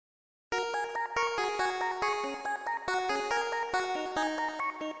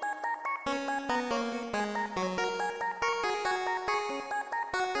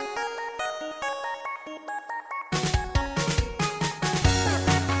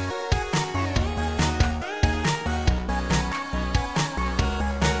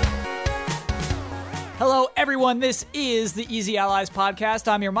everyone, this is the Easy Allies podcast.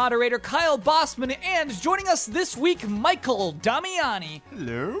 I'm your moderator, Kyle Bossman, and joining us this week, Michael Damiani.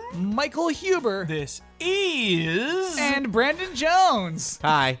 Hello. Michael Huber. This is... And Brandon Jones.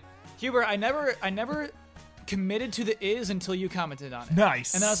 Hi. Huber, I never committed to the is until you commented on it.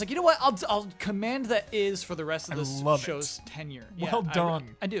 Nice. And then I was like, you know what? I'll command the is for the rest of this show's tenure. Well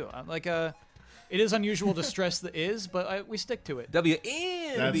done. I do. It is unusual to stress the is, but we stick to it.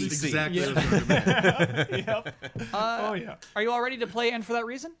 WNBC. That's exactly what Yep. Oh, yeah. Are you all ready to play And For That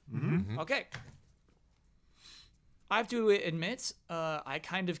Reason? Mm-hmm. Okay. I have to admit, I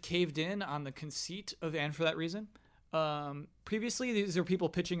kind of caved in on the conceit of And For That Reason. Previously, these are people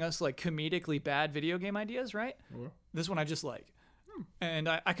pitching us like comedically bad video game ideas, right? This one I just like. And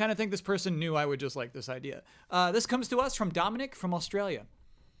I kind of think this person knew I would just like this idea. This comes to us from Dominic from Australia.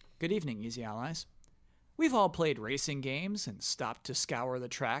 Good evening, Easy Allies. We've all played racing games and stopped to scour the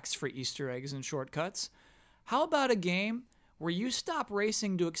tracks for Easter eggs and shortcuts. How about a game where you stop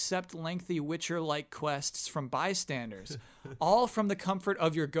racing to accept lengthy Witcher-like quests from bystanders, all from the comfort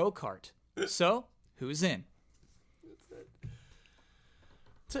of your go-kart? So, who's in?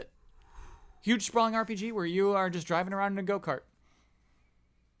 That's it. Huge sprawling RPG where you are just driving around in a go-kart.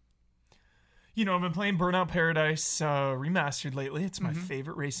 You know, I've been playing Burnout Paradise Remastered lately. It's my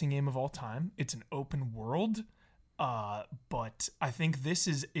favorite racing game of all time. It's an open world, but I think this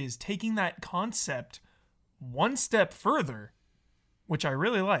is taking that concept one step further, which I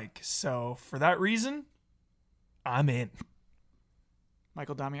really like. So for that reason, I'm in.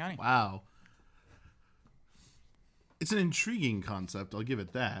 Michael Damiani. Wow. It's an intriguing concept, I'll give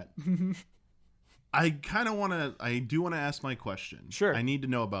it that. I do want to ask my question. Sure. I need to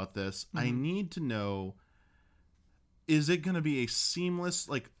know about this. I need to know, is it going to be a seamless,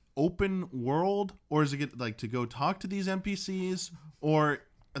 like, open world? Or is it get, like, to go talk to these NPCs? Or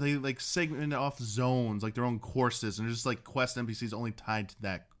are they, like, segmented off zones, like their own courses, and just, like, quest NPCs only tied to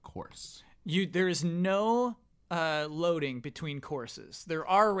that course? There is no loading between courses. There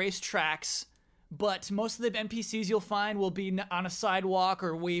are race tracks, but most of the NPCs you'll find will be on a sidewalk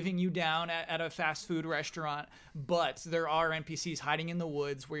or waving you down at a fast food restaurant. But there are NPCs hiding in the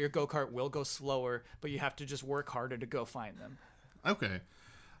woods where your go-kart will go slower, but you have to just work harder to go find them. Okay.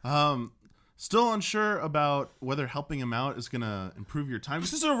 Still unsure about whether helping him out is going to improve your time.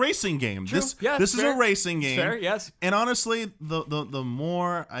 This is a racing game. True. This is a racing game. Fair, yes. And honestly, the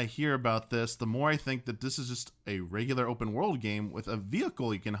more I hear about this, the more I think that this is just a regular open world game with a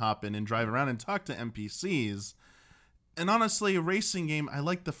vehicle you can hop in and drive around and talk to NPCs. And honestly, a racing game, I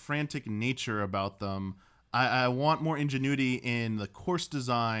like the frantic nature about them. I want more ingenuity in the course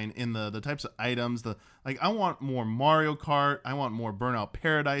design, in the types of items. I want more Mario Kart. I want more Burnout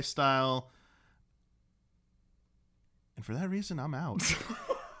Paradise style. And for that reason, I'm out.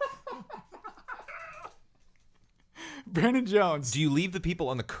 Brandon Jones. Do you leave the people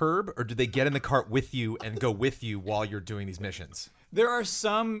on the curb, or do they get in the cart with you and go with you while you're doing these missions? There are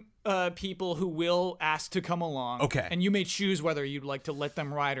some people who will ask to come along. Okay. And you may choose whether you'd like to let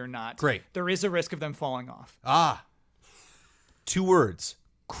them ride or not. Great. There is a risk of them falling off. 2 words.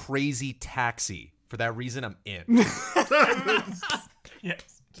 Crazy taxi. For that reason, I'm in.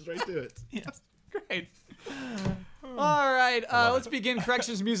 Yes. Just right to it. Yes. Great. All right, let's begin.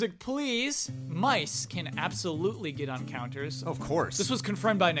 Corrections music, please. Mice can absolutely get on counters. Of course. This was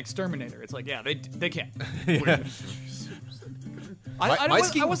confirmed by an exterminator. It's like, yeah, they can. Yeah. I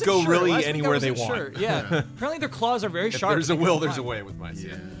Mice can wasn't go sure. really Last week I anywhere they wasn't want. sure. Yeah. Apparently their claws are very If sharp. there's a will, there's a way with mice.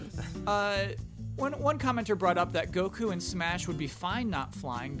 Yes. One commenter brought up that Goku in Smash would be fine not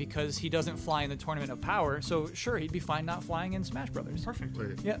flying because he doesn't fly in the Tournament of Power. So sure, he'd be fine not flying in Smash Brothers. Perfect.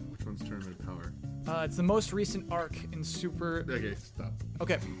 Wait, Yeah. which one's Tournament of Power? It's the most recent arc in Super. Okay, stop.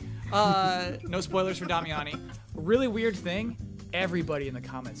 Okay. No spoilers for Damiani. Really weird thing. Everybody in the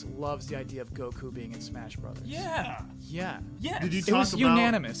comments loves the idea of Goku being in Smash Brothers. Yeah. Yeah. Yes. Did you It talk was about...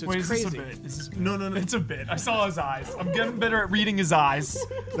 unanimous. It was Wait, crazy. is this a bit? Is this a bit? No. It's a bit. I saw his eyes. I'm getting better at reading his eyes.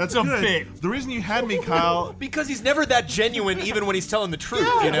 That's It's a good. bit. The reason you had me, Kyle... Because he's never that genuine, even when he's telling the truth.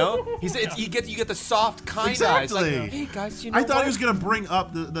 You know, you get the soft, kind eyes. Exactly. Like, hey guys, you know I thought what? he was going to bring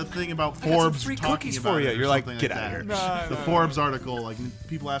up the thing about got some Forbes free talking cookies about for you. it or You're like, something get like out of that. here. The Forbes article, like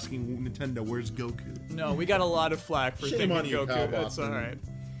people asking Nintendo, where's Goku? No, we got a lot of flack for Shame thinking on you, Kyle Goku. That's Boston. all right.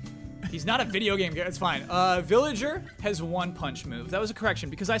 He's not a video game guy. It's fine. Villager has one punch move. That was a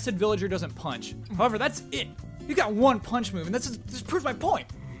correction because I said Villager doesn't punch. However, that's it. You got one punch move, and this proves my point.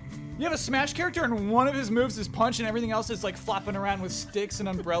 You have a Smash character, and one of his moves is punch, and everything else is like flopping around with sticks and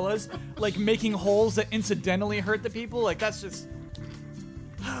umbrellas, like making holes that incidentally hurt the people. Like that's just.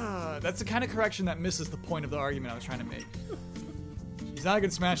 That's the kind of correction that misses the point of the argument I was trying to make. He's not a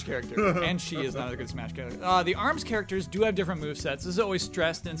good Smash character, and she is not a good Smash character. The ARMS characters do have different movesets. This is always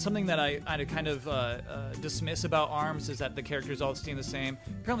stressed, and something that I kind of dismiss about ARMS is that the characters all seem the same.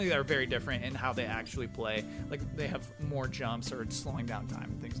 Apparently, they're very different in how they actually play. Like, they have more jumps or slowing down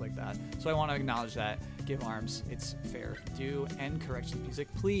time, things like that. So I want to acknowledge that. Give ARMS its fair due and correction music,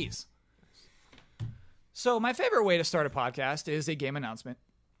 please. So my favorite way to start a podcast is a game announcement.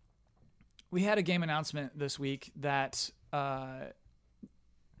 We had a game announcement this week that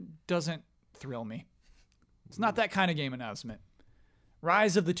doesn't thrill me. It's not that kind of game announcement.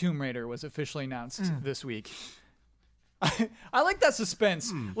 Rise of the Tomb Raider was officially announced this week. I like that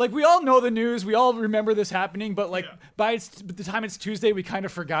suspense. Like, we all know the news. We all remember this happening, but like by the time it's Tuesday, we kind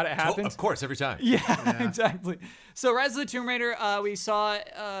of forgot it happened. Oh, of course, every time. Yeah, exactly. So Rise of the Tomb Raider, we saw,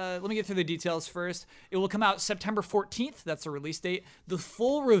 let me get through the details first. It will come out September 14th. That's the release date. The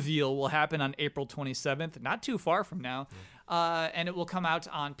full reveal will happen on April 27th, not too far from now. And it will come out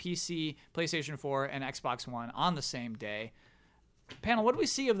on PC, PlayStation 4, and Xbox One on the same day. Panel, what do we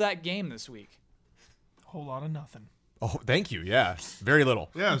see of that game this week? A whole lot of nothing. Oh, thank you. Yeah, very little.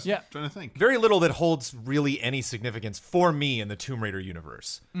 Yeah, I was trying to think. Very little that holds really any significance for me in the Tomb Raider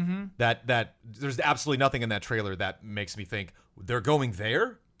universe. That there's absolutely nothing in that trailer that makes me think they're going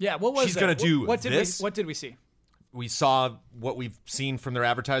there. Yeah, what was She's that? gonna do what did this? What did we see? We saw what we've seen from their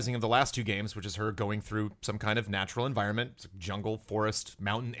advertising of the last two games, which is her going through some kind of natural environment, jungle, forest,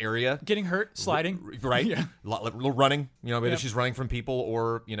 mountain area. Getting hurt, sliding. Right? Yeah. Little running. Maybe she's running from people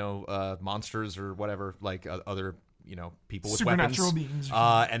or, monsters or whatever, like other, people with Supernatural weapons. beings.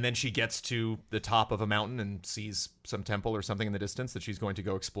 And then she gets to the top of a mountain and sees some temple or something in the distance that she's going to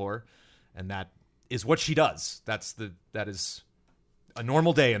go explore. And that is what she does. That is a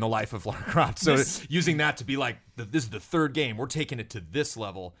normal day in the life of Lara Croft. So using that to be like, this is the third game, we're taking it to this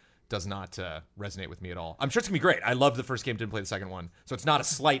level, does not resonate with me at all. I'm sure it's going to be great. I loved the first game, didn't play the second one. So it's not a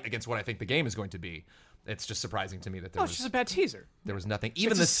slight against what I think the game is going to be. It's just surprising to me that It's just a bad teaser. there was nothing.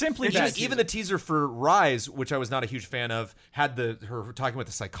 It's even the teaser for Rise, which I was not a huge fan of, had her talking with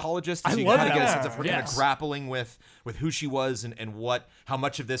the psychologist. I So you love kind of that. get a sense of her kind of Yes. grappling with who she was and how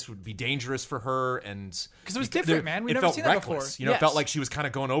much of this would be dangerous for her. And because it was different, man. We've it never felt seen that reckless. before. It felt like she was kind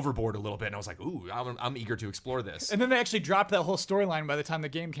of going overboard a little bit. And I was like, ooh, I'm eager to explore this. And then they actually dropped that whole storyline by the time the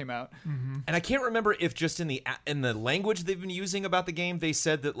game came out. And I can't remember if just in the language they've been using about the game, they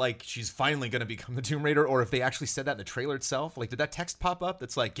said that like she's finally going to become the Tomb Raider, or if they actually said that in the trailer itself. Like, did that text pop up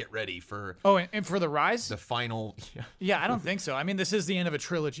that's like, get ready for and for the Rise? the final? Yeah, I don't think so. I mean, this is the end of a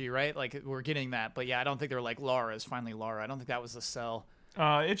trilogy, right? Like, we're getting that. But yeah, I don't think they were like, Lara is finally Lara. I don't think that was the sell.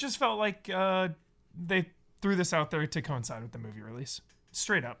 It just felt like they threw this out there to coincide with the movie release.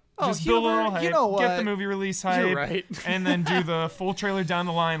 Straight up. Just build a little hype, you know what? get the movie release hype, You're right. and then do the full trailer down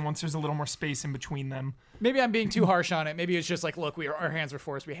the line once there's a little more space in between them. Maybe I'm being too harsh on it. Maybe it's just like, look, our hands were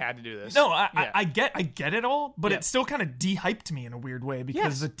forced. We had to do this. No, Yeah. I get it all, but Yeah. it still kind of de-hyped me in a weird way because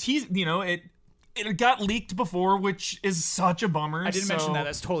Yes. the tease, it got leaked before, which is such a bummer. I didn't mention that.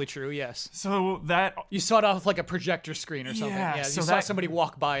 That's totally true. Yes. So that You saw it off like a projector screen or something. Yeah, Yeah. so You saw that- somebody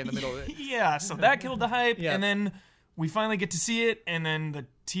walk by in the middle of it. yeah, so that killed the hype, Yeah. and then we finally get to see it, and then the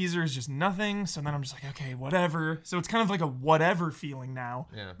teaser is just nothing. So then I'm just like, okay, whatever. So it's kind of like a whatever feeling now,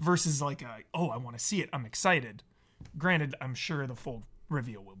 versus like I want to see it. I'm excited. Granted, I'm sure the full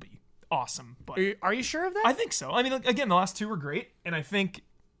reveal will be awesome, but Are you sure of that? I think so. I mean, like, again, the last two were great, and I think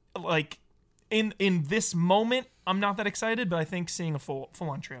like in this moment, I'm not that excited, but I think seeing a full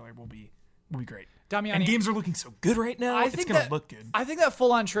on trailer will be great. Damiani, And games are looking so good right now. It's gonna look good. I think that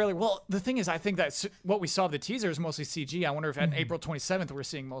full-on trailer. Well, the thing is, I think that what we saw of the teaser is mostly CG. I wonder if at April 27th we're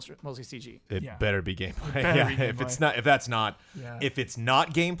seeing mostly CG. It Yeah. better be gameplay. better be If gameplay. if it's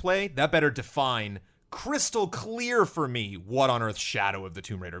not gameplay, that better define crystal clear for me what on earth Shadow of the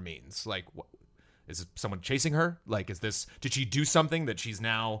Tomb Raider means. Like, is it someone chasing her? Like, did she do something that she's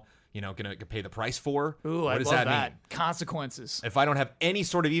now, gonna pay the price for? Ooh, what I does love that mean? Consequences. If I don't have any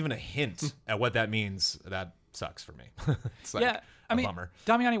sort of even a hint at what that means, that sucks for me. It's like Yeah, I mean, bummer.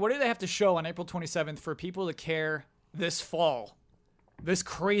 Damiani, what do they have to show on April 27th for people to care this fall? This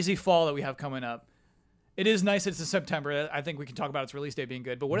crazy fall that we have coming up. It is nice it's in September. I think we can talk about its release date being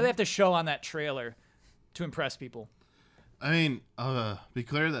good. But what do they have to show on that trailer to impress people? I mean, be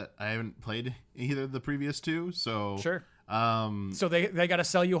clear that I haven't played either of the previous two, so Sure. So they got to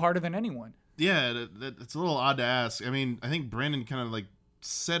sell you harder than anyone. yeah, it's a little odd to ask. I mean, I think Brandon kind of like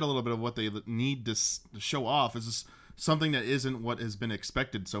said a little bit of what they need to show off. Is this something that isn't what has been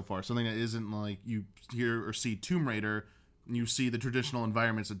expected so far? Something that isn't like you hear or see Tomb Raider, you see the traditional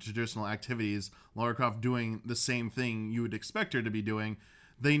environments and traditional activities, Lara Croft doing the same thing you would expect her to be doing.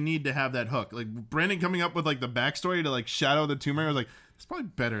 They need to have that hook. Like Brandon coming up with like the backstory to like Shadow of the Tomb Raider, was like, it's probably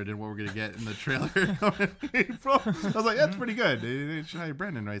better than what we're gonna get in the trailer coming in April. I was like, that's pretty good. They should hire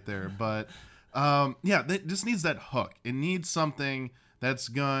Brendan right there. But yeah, it just needs that hook. It needs something that's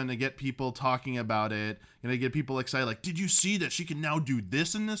gonna get people talking about it, gonna get people excited. Like, did you see that she can now do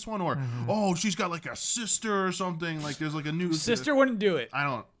this in this one? Or oh, she's got like a sister or something. Like, there's like a new Sister wouldn't do it. I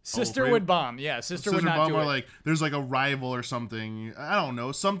don't. Sister would bomb. Yeah, sister would not bomb, do or it. like there's like a rival or something. I don't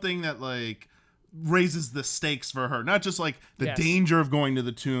know, something that like raises the stakes for her, not just like the danger of going to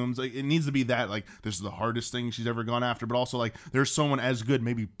the tombs. Like, it needs to be that like this is the hardest thing she's ever gone after, but also like there's someone as good,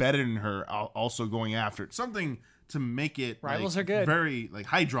 maybe better than her, also going after it. Something to make it rivals like, are good. Very like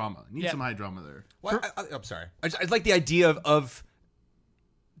high drama. Need some high drama there. Well, I'm sorry. I like the idea of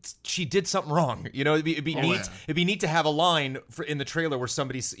she did something wrong. You know, it'd be neat. Yeah. It'd be neat to have a line in the trailer where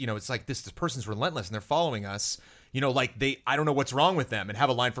somebody's, you know, it's like this person's relentless and they're following us. You know, like I don't know what's wrong with them, and have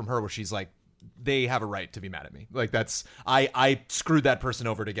a line from her where she's like, they have a right to be mad at me. Like that's I screwed that person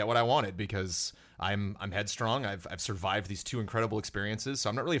over to get what I wanted because I'm headstrong. I've survived these 2 incredible experiences, so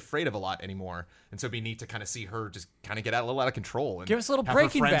I'm not really afraid of a lot anymore. And so it'd be neat to kind of see her just kind of get a little out of control and give us a little have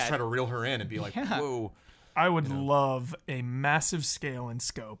Breaking her friends Bad. try to reel her in and be like, whoa. I would love a massive scale and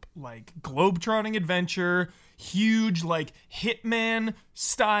scope, like globetrotting adventure, huge like Hitman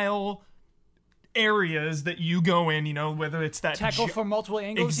style areas that you go in, you know, whether it's that Tackle from multiple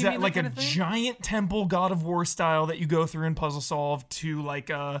angles, you mean, like that a kind of thing? giant temple God of War style that you go through and puzzle solve, to like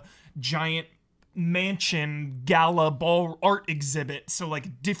a giant mansion gala ball art exhibit. So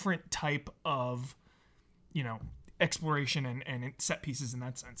like different type of, you know, exploration and set pieces in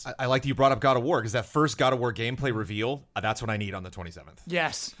that sense. I like that you brought up God of War, because that first God of War gameplay reveal, that's what I need on the 27th.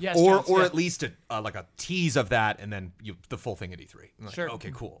 Yes, Or at least like a tease of that, and then the full thing at E3. I'm like, Sure.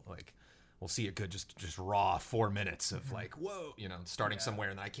 Okay, cool. Like, we'll see a good just raw 4 minutes of like, whoa, you know, starting somewhere,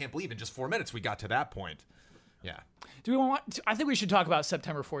 and I can't believe in just 4 minutes we got to that point. Yeah. Do we want? I think we should talk about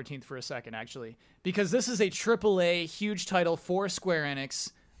September 14th for a second, actually, because this is a AAA huge title for Square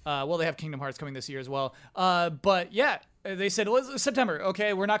Enix. Well, they have Kingdom Hearts coming this year as well. But yeah, they said, well, it's September.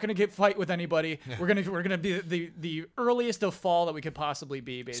 Okay, we're not going to fight with anybody. Yeah. We're gonna be the earliest of fall that we could possibly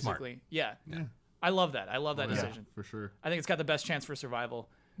be, basically. Yeah. I love that. I love that decision. For sure. I think it's got the best chance for survival.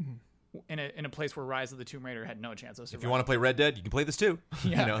 In a place where Rise of the Tomb Raider had no chance of survival. If you want to play Red Dead, you can play this too.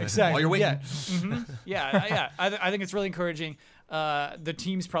 Yeah, you know, exactly. While you're waiting. Yeah. I think it's really encouraging. The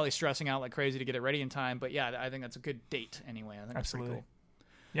team's probably stressing out like crazy to get it ready in time, but yeah, I think that's a good date anyway. I think Absolutely. That's pretty cool.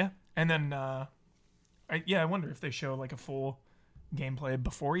 Yeah, and then I wonder if they show like a full gameplay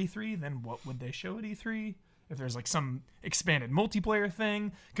before E3. Then what would they show at E3? If there's like some expanded multiplayer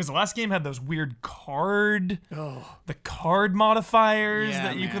thing, because the last game had those weird the card modifiers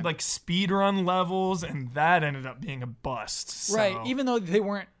that you could like speed run levels, and that ended up being a bust. So. Right, even though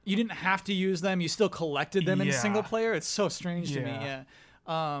you didn't have to use them, you still collected them in single player. It's so strange to me.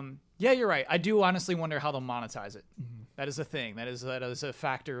 Yeah, you're right. I do honestly wonder how they'll monetize it. That is a thing. That is a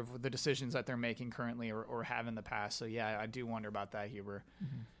factor of the decisions that they're making currently or have in the past. So yeah, I do wonder about that, Huber.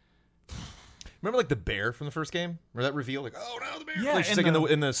 Remember like the bear from the first game? Remember that reveal? Like, oh no, the bear! Yeah, like she's like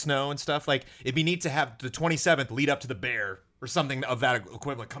in the snow and stuff. Like, it'd be neat to have the 27th lead up to the bear or something of that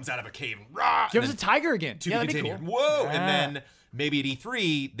equivalent. Comes out of a cave. Rah, Give us a tiger again. To Yeah, be that'd be continued. cool. Whoa! And then maybe at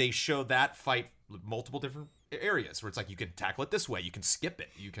E3 they show that fight multiple different areas where it's like you can tackle it this way, you can skip it,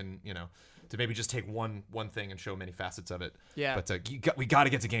 you can to maybe just take one thing and show many facets of it. Yeah. But we got to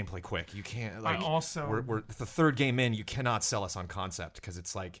get to gameplay quick. You can't like. We're the third game in. You cannot sell us on concept, because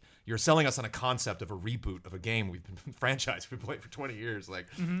it's like you're selling us on a concept of a reboot of a game we've been franchised. We've played for 20 years, like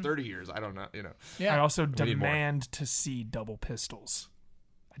 30 years. I don't know. Yeah. I also demand to see double pistols.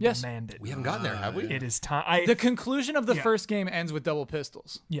 Yes. Demand it. We haven't gotten there, have we? It is time. The conclusion of the first game ends with double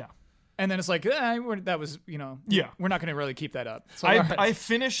pistols. Yeah. And then it's like, that was, we're not going to really keep that up. So I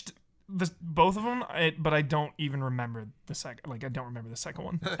finished both of them, but I don't even remember the second. Like, I don't remember the second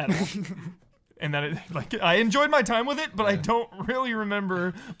one at all. And that I enjoyed my time with it, but I don't really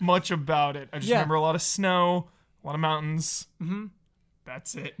remember much about it. I just remember a lot of snow, a lot of mountains. Mm-hmm.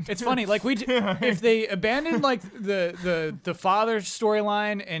 That's it. It's funny, like if they abandoned like the father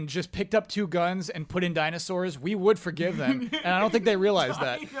storyline and just picked up 2 guns and put in dinosaurs, we would forgive them. And I don't think they realize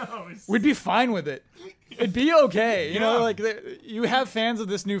that. We'd be fine with it. It'd be okay, you know. Like you have fans of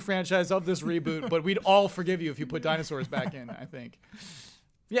this new franchise, of this reboot, but we'd all forgive you if you put dinosaurs back in. I think.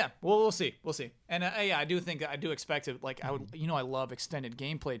 Yeah, well, we'll see. And I do expect it. Like I love extended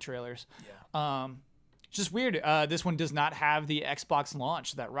gameplay trailers. Yeah. Just weird. This one does not have the Xbox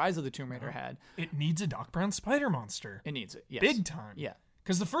launch that Rise of the Tomb Raider had. It needs a Doc Brown spider monster. It needs it. Yes. Big time. Yeah.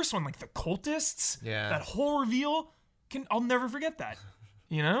 Because the first one, like the cultists, that whole reveal, I'll never forget that.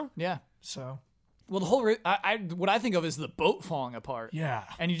 You know? Yeah. So Well, the whole what I think of is the boat falling apart. Yeah.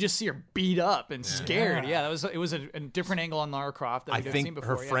 And you just see her beat up and scared. Yeah, it was a different angle on Lara Croft that I we've seen think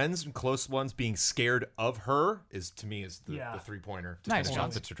before. her friends and close ones being scared of her is the 3-pointer to Nice finish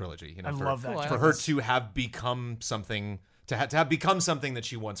choice. off the trilogy. You know, I love that. Cool, for her to have become something to have become something that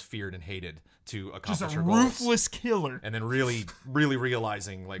she once feared and hated to accomplish Just a her goals. ruthless killer. And then really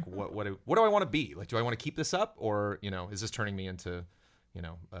realizing like what do I want to be? Like, do I want to keep this up, or is this turning me into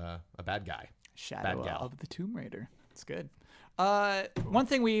a bad guy? Shadow of the Tomb Raider. It's good. One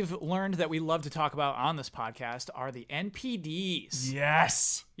thing we've learned that we love to talk about on this podcast are the NPDs.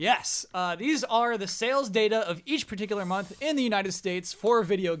 Yes. Yes. These are the sales data of each particular month in the United States for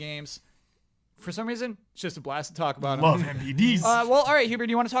video games. For some reason, it's just a blast to talk about them. Love NPDs. Well, all right, Hubert,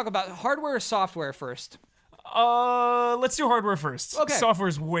 do you want to talk about hardware or software first? Let's do hardware first. Okay. Software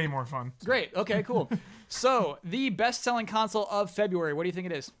is way more fun. Great. Okay, cool. So, the best-selling console of February, what do you think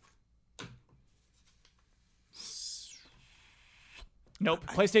it is? Nope,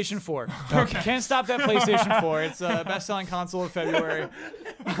 PlayStation 4. Okay. Can't stop that PlayStation 4. It's best-selling console of February.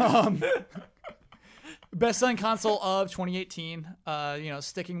 Best-selling console of 2018.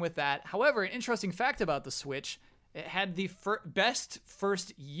 Sticking with that. However, an interesting fact about the Switch, it had the best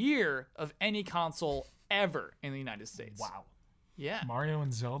first year of any console ever in the United States. Wow. Yeah. Mario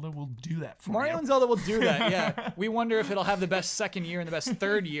and Zelda will do that for Mario you. and Zelda will do that, yeah. We wonder if it'll have the best second year and the best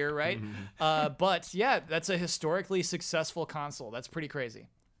third year, right? But yeah, that's a historically successful console. That's pretty crazy.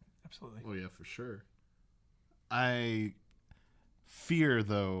 Absolutely. Oh yeah, for sure. I fear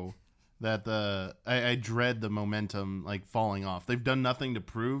though that I dread the momentum like falling off. They've done nothing to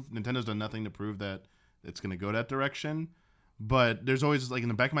prove. Nintendo's done nothing to prove that it's going to go that direction. But there's always like in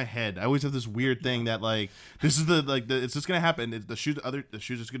the back of my head, I always have this weird thing that like this is it's just gonna happen. The shoes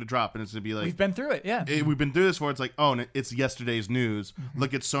just gonna drop, and it's gonna be like We've been through it, yeah. We've been through this before. It's like, oh, and it's yesterday's news.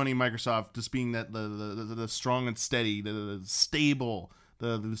 Look at Sony, Microsoft, just being that the strong and steady, the stable,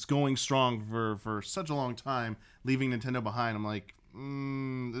 this going strong for such a long time, leaving Nintendo behind. I'm like,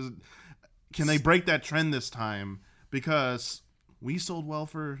 can they break that trend this time? Because we sold well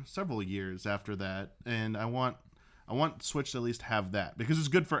for several years after that, and I want Switch to at least have that because it's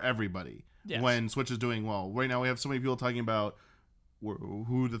good for everybody when Switch is doing well. Right now we have so many people talking about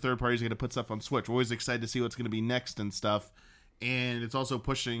who the third parties are going to put stuff on Switch. We're always excited to see what's going to be next and stuff. And it's also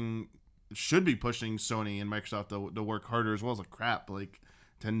should be pushing Sony and Microsoft to work harder as well as a crap. Like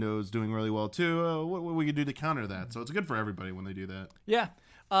Nintendo's doing really well too. What we could do to counter that? So it's good for everybody when they do that. Yeah.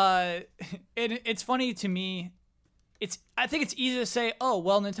 It's funny to me. I think it's easy to say, oh,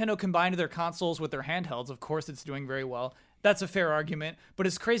 well, Nintendo combined their consoles with their handhelds. Of course, it's doing very well. That's a fair argument. But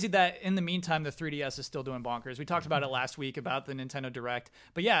it's crazy that in the meantime, the 3DS is still doing bonkers. We talked about it last week about the Nintendo Direct.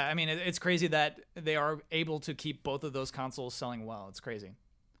 But yeah, I mean, it's crazy that they are able to keep both of those consoles selling well. It's crazy.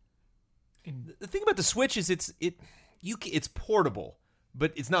 The thing about the Switch is it's portable,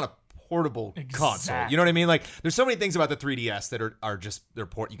 but it's not a portable console. You know what I mean? Like, there's so many things about the 3DS that are just you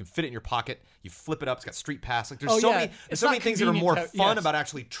can fit it in your pocket. You flip it up. It's got Street Pass. Like, there's so many things that are more fun about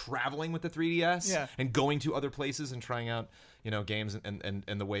actually traveling with the 3DS and going to other places and trying out games and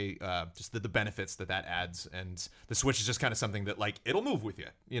the way just the benefits that adds. And the Switch is just kind of something that like it'll move with you,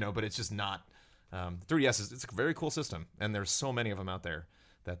 but it's just not. The 3DS it's a very cool system, and there's so many of them out there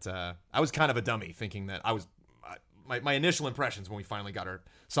that I was kind of a dummy thinking that I was. My initial impressions when we finally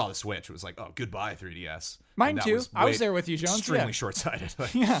saw the Switch, it was like, oh, goodbye 3DS. Mine too. I was there with you, Jones. Extremely short-sighted.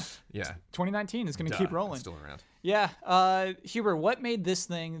 Like, yeah. 2019 is going to keep rolling. It's still around. Yeah. Hubert, what made this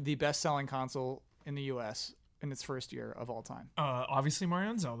thing the best-selling console in the U.S. in its first year of all time? Obviously Mario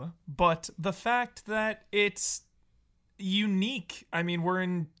and Zelda, but the fact that it's unique. I mean, we're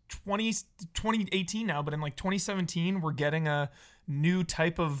in 2018 now, but in like 2017, we're getting a new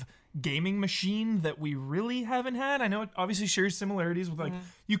type of gaming machine that we really haven't had. I know it obviously shares similarities with like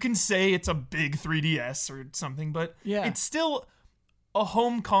you can say it's a big 3DS or something, but it's still a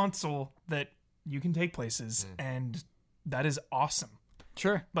home console that you can take places, and that is awesome.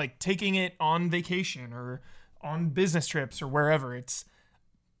 Sure. Like taking it on vacation or on business trips or wherever, it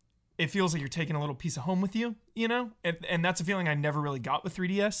feels like you're taking a little piece of home with you, and that's a feeling I never really got with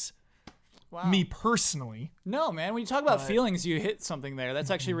 3DS. Wow. Me personally. No, man. When you talk about feelings, you hit something there. That's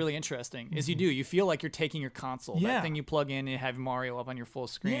actually really interesting. Is you feel like you're taking your console. Yeah. That thing you plug in and have Mario up on your full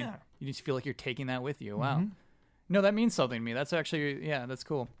screen. Yeah. You just feel like you're taking that with you. Wow. No, that means something to me. That's actually, that's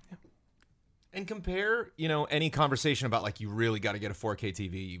cool. And compare, any conversation about like you really got to get a 4K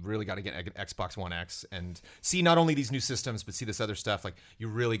TV, you really got to get an Xbox One X, and see not only these new systems but see this other stuff. Like you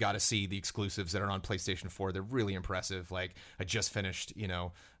really got to see the exclusives that are on PlayStation 4. They're really impressive. Like I just finished, you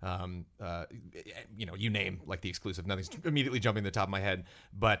name like the exclusive. Nothing's immediately jumping to the top of my head,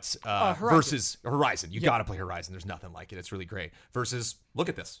 but versus Horizon, you got to play Horizon. There's nothing like it. It's really great. Versus, look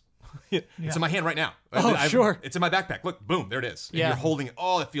at this. It's in my hand right now. Sure. It's in my backpack. Look, boom, there it is. And Yeah. you're holding it.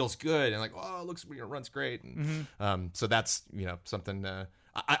 Oh, it feels good. And like, it looks, it runs great. And, so that's, something.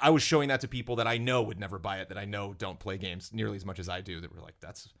 I was showing that to people that I know would never buy it, that I know don't play games nearly as much as I do. That were like,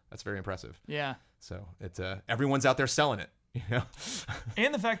 that's very impressive. Yeah. So it's everyone's out there selling it.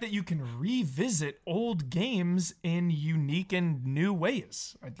 And the fact that you can revisit old games in unique and new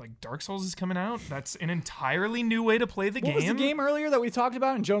ways. Like Dark Souls is coming out. That's an entirely new way to play the game. What was the game earlier that we talked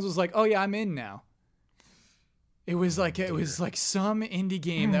about? And Jones was like, "Oh yeah, I'm in now." It was like some indie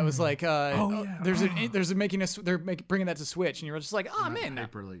game that was like, they're bringing that to Switch, and you're just like, "Oh, I'm in now."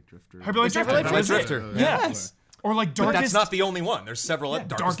 Hyper Light Drifter. Hyper Light Drifter. Hyper Light Drifter. Yes. Or like But Darkest. that's not the only one. There's several.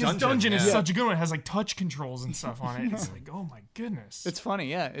 Darkest Dungeon is such a good one. It has like touch controls and stuff on it. It's like, oh my goodness. It's funny,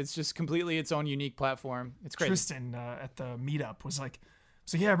 yeah. It's just completely its own unique platform. It's great. Tristan at the meetup was like,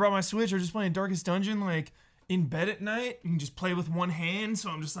 so yeah, I brought my Switch. I was just playing Darkest Dungeon like in bed at night. You can just play with one hand.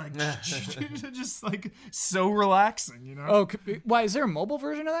 So I'm just like, just like so relaxing, Oh, why is there a mobile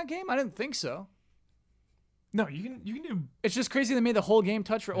version of that game? I didn't think so. No, you can do. It's just crazy they made the whole game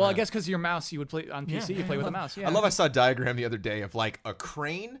touch. Well, I guess because your mouse, you would play on PC. You play with a mouse. Yeah. I saw a diagram the other day of like a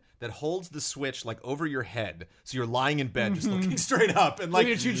crane that holds the Switch like over your head, so you're lying in bed just looking straight up, and like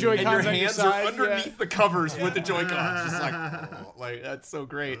your two Joy-Cons and your on your hands side, are underneath the covers with the Joy-Cons, just like that's so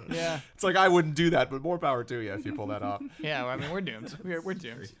great. Yeah. It's like I wouldn't do that, but more power to you if you pull that off. Yeah, well, I mean, we're doomed. We're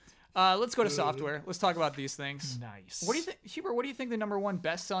doomed. Let's go to software. Let's talk about these things. Nice. What do you think, Hubert? What do you think the number one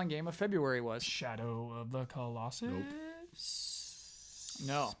best-selling game of February was? Shadow of the Colossus?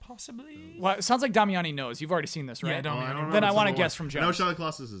 No. Possibly. Well, it sounds like Damiani knows. You've already seen this, right? Yeah, I don't Then I want to to guess from No, Jones. Shadow of the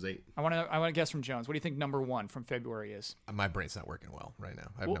Colossus is 8. I want to guess from Jones. What do you think number one from February is? My brain's not working well right now.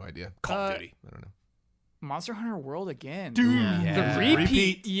 I have no idea. Call of Duty. I don't know. Monster Hunter World again. Dude. The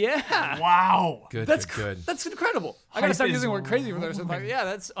repeat. Yeah. Wow. Good. That's good. That's incredible. I gotta start Hype using the is word crazy for this. I'm like, yeah,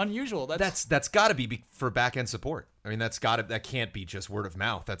 that's unusual. That's got to be for back end support. I mean, that can't be just word of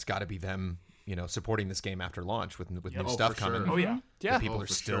mouth. That's got to be them, supporting this game after launch with new stuff for sure. coming. Oh, yeah. Yeah. People are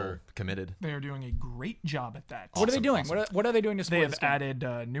for still sure. committed. They are doing a great job at that. What are they doing? Awesome. What are they doing to support They have this game?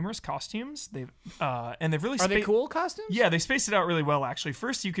 added numerous costumes. They've really Are they cool costumes? Yeah, they spaced it out really well, actually.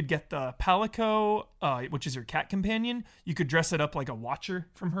 First, you could get the Palico, which is your cat companion. You could dress it up like a Watcher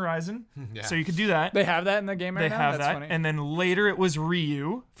from Horizon. Yeah. So you could do that. They have that in the game right They now? have That's that. funny. And then later it was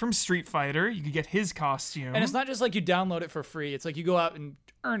Ryu from Street Fighter. You could get his costume. And it's not just like you download it for free. It's like you go out and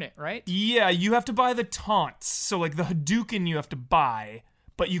earn it, right? Yeah, you have to buy the taunts. So like the Hadouken you have to buy,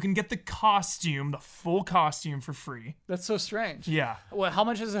 but you can get the costume, the full costume for free. That's so strange. Yeah. Well, how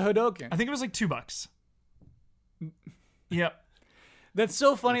much is a Hadouken? I think it was like $2. Yep. That's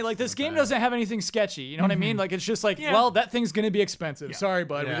so funny. Like, this game doesn't have anything sketchy. You know what I mean? Like, it's just like, well, that thing's going to be expensive. Sorry,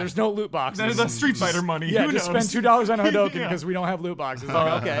 bud. Yeah. There's no loot boxes. That's Street Fighter money. Yeah, Who just knows? spend $2 on a Hadouken Yeah. because we don't have loot boxes.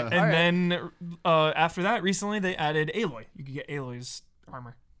 Like, okay. And then after that, recently they added Aloy. You could get Aloy's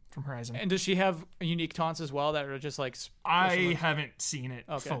armor from Horizon. And does she have unique taunts as well that are just like... I haven't seen it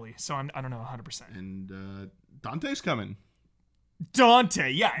Okay. fully, so I don't know 100%. And Dante's coming.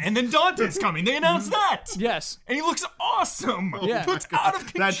 Dante, yeah, and then Dante's coming. They announced that. Yes. And he looks awesome. Yeah. He looks out of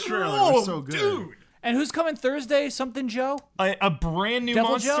control. That trailer was so good. Dude. And who's coming Thursday? Something Joe? A brand new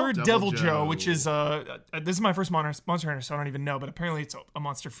Devil monster, Joe? Devil Devil Joe, Joe. which is this is my first Monster Hunter, so I don't even know, but apparently it's a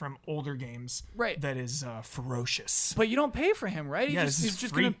monster from older games, Right. That is ferocious. But you don't pay for him, right? Yeah, this is He's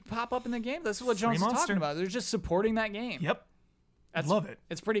just free. going to pop up in the game. That's what Jones is monster. talking about. They're just supporting that game. Yep, love it.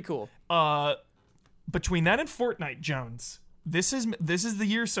 It's pretty cool. Between that and Fortnite, Jones, this is the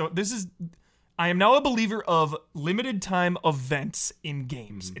year. So I am now a believer of limited time events in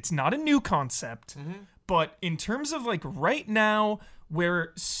games. It's not a new concept, but in terms of like right now,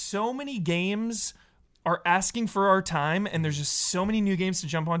 where so many games are asking for our time, and there's just so many new games to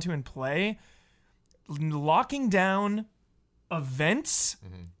jump onto and play, locking down events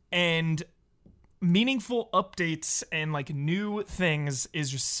and meaningful updates and like new things is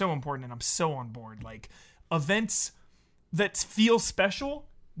just so important, and I'm so on board. Like events that feel special,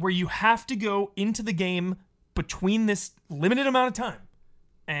 where you have to go into the game between this limited amount of time,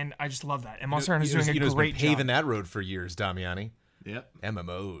 and I just love that. And Monster Hunter is doing a great been paving job. that road for years, Damiani. Yep.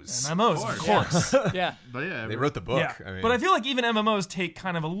 MMOs. MMOs, of course. Yeah. But yeah, They wrote the book. Yeah, I mean, but I feel like even MMOs take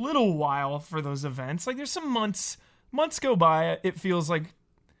kind of a little while for those events. Like there's some months go by. It feels like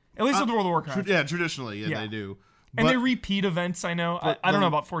At least with World of Warcraft. Traditionally, they do. And they repeat events, I know. I don't know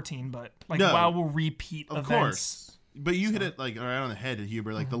about 14, but WoW will repeat events. Of course. But you hit it right on the head,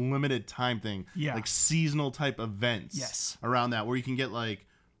 Huber, the limited time thing. Yeah. Seasonal type events. Yes. Around that, where you can get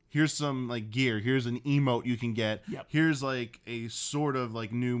here's some gear, here's an emote you can get. Yep. Here's a sort of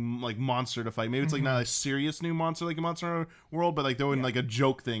new monster to fight. Maybe it's not a serious new monster like a Monster World, but they're in a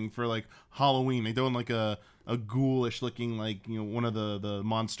joke thing for Halloween. They throw in a ghoulish looking one of the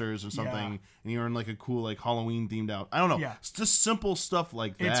monsters or something, and you're in a cool Halloween themed out. I don't know. Yeah. It's just simple stuff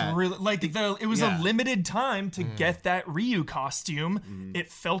like that. It's really it was a limited time to get that Ryu costume. It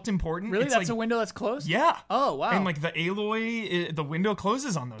felt important. Really, that's a window that's closed. Yeah. Oh wow. And the Aloy, the window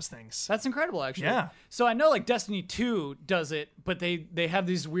closes on those things. That's incredible, actually. Yeah. So I know Destiny 2 does it, but they have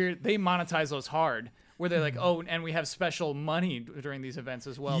these weird. They monetize those hard. Where they're and we have special money during these events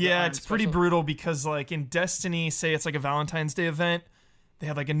as well. Yeah, it's pretty brutal because in Destiny, say it's a Valentine's Day event, they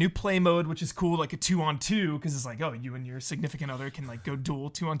have a new play mode, which is cool, a 2-on-2, because it's you and your significant other can go dual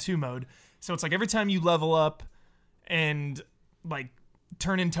 2-on-2 mode. So it's every time you level up and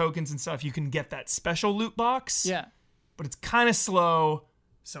turn in tokens and stuff, you can get that special loot box. Yeah. But it's kind of slow.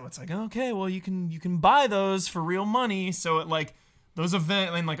 So it's okay, well you can buy those for real money. So it those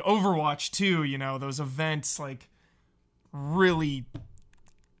events, and Overwatch too, those events really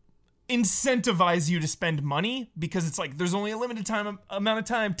incentivize you to spend money because it's there's only a limited amount of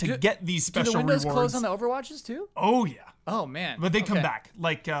time to get these special rewards. Do the windows close on the Overwatches too? Oh yeah. Oh man. But they come back.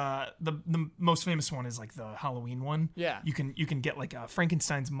 The most famous one is the Halloween one. Yeah. You can get a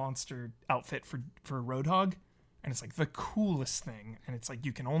Frankenstein's monster outfit for Roadhog, and it's the coolest thing, and it's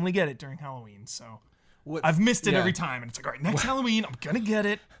you can only get it during Halloween, so I've missed it every time, and it's all right, next Halloween, I'm gonna get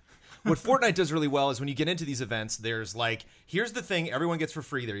it. What Fortnite does really well is when you get into these events, there's here's the thing everyone gets for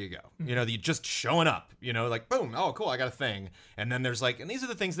free, there you go. You just showing up, boom, oh, cool, I got a thing. And then there's and these are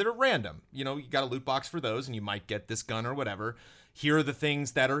the things that are random. You got a loot box for those, and you might get this gun or whatever. Here are the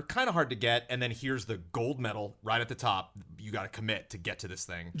things that are kind of hard to get, and then here's the gold medal right at the top. You got to commit to get to this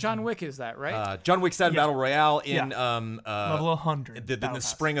thing. John Wick is that, right? John Wick's that Battle Royale in level 100. The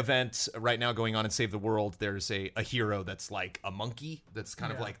spring event right now going on in Save the World. There's a hero that's a monkey that's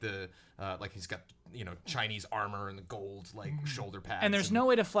kind of the he's got Chinese armor and the gold shoulder pads. And there's no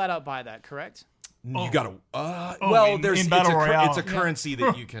way to flat out buy that, correct? You gotta. In Battle Royale, it's a currency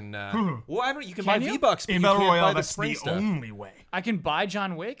that you can. You can buy V-Bucks, but in you Battle can't Royale. buy the That's spring the stuff. only way. I can buy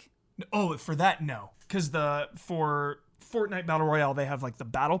John Wick. Oh, for that, no, because for Fortnite Battle Royale, they have the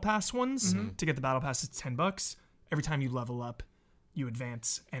Battle Pass ones. To get the Battle Pass, it's $10. Every time you level up, you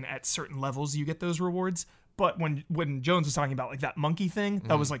advance, and at certain levels, you get those rewards. But when Jones was talking about that monkey thing,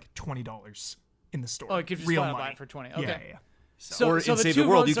 that was $20 in the store. Oh, you could just real flat money. buy it for 20. Okay. Yeah. Or in Save the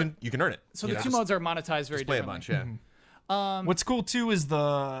World, you can earn it. So the two modes are monetized very play differently. a bunch, yeah. What's cool too is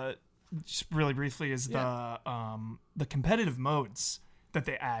just really briefly is the competitive modes that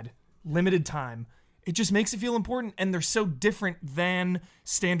they add, limited time. It just makes it feel important, and they're so different than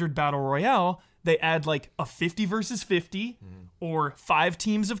standard Battle Royale. They add a 50 versus 50 or 5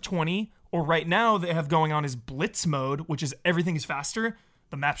 teams of 20, or right now they have going on is Blitz mode, which is everything is faster.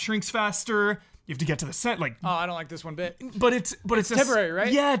 The map shrinks faster. You have to get to the set oh, I don't like this one bit. But it's temporary,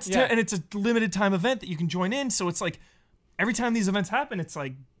 right? Yeah, and it's a limited time event that you can join in. So it's every time these events happen, it's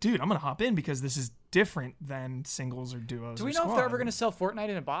dude, I'm gonna hop in because this is different than singles or duos. Do we know if they're ever gonna sell Fortnite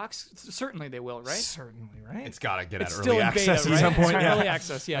in a box? Certainly they will, right? Certainly, right? It's gotta get it's at still early in beta, access right? at some point. Early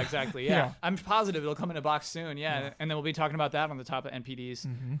access, yeah, exactly. Yeah. Yeah. I'm positive it'll come in a box soon. Yeah, and then we'll be talking about that on the top of NPDs.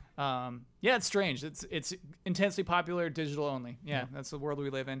 Yeah, it's strange. It's intensely popular, digital only. Yeah, that's the world we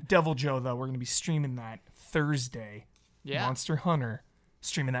live in. Devil Joe, though, we're gonna be streaming that Thursday. Yeah. Monster Hunter,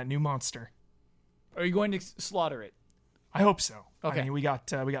 streaming that new monster. Are you going to slaughter it? I hope so. Okay. I mean, we got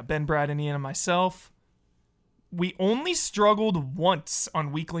Ben, Brad, and Ian, and myself. We only struggled once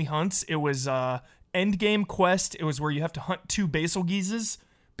on weekly hunts. It was end game quest. It was where you have to hunt 2 basil geese.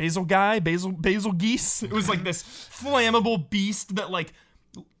 Basil geese. It was this flammable beast that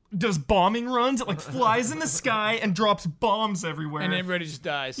does bombing runs. It flies in the sky and drops bombs everywhere. And everybody just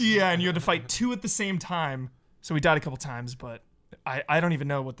dies. Yeah, and you had to fight 2 at the same time. So we died a couple times, but I don't even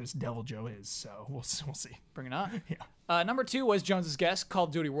know what this Devil Joe is. So we'll see. Bring it on. Yeah. Number 2 was Jones's guess, Call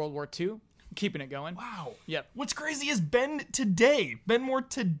of Duty World War II. Keeping it going. Wow. Yep. What's crazy is Ben Moore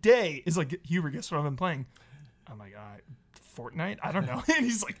today is Huber, guess what I've been playing? I'm Fortnite? I don't know. And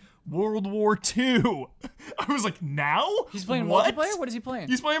he's World War II. I was now? He's playing what? multiplayer? What is he playing?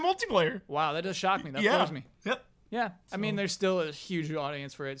 He's playing multiplayer. Wow, that does shock me. That floors me. Yep. Yeah. I mean, there's still a huge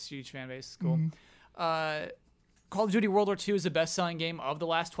audience for it. It's a huge fan base. It's cool. Call of Duty World War II is the best-selling game of the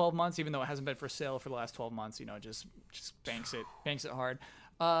last 12 months, even though it hasn't been for sale for the last 12 months. Just banks it hard.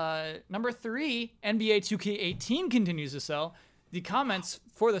 Number 3, NBA 2K18 continues to sell. The comments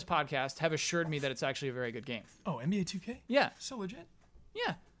for this podcast have assured me that it's actually a very good game. Oh, NBA 2K? Yeah. So legit.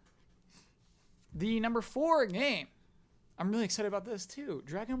 Yeah. The number 4 game. I'm really excited about this too.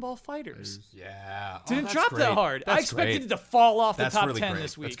 Dragon Ball FighterZ. Yeah. Didn't that's drop great. that hard. I That's expected great. it to fall off That's the top really 10 great.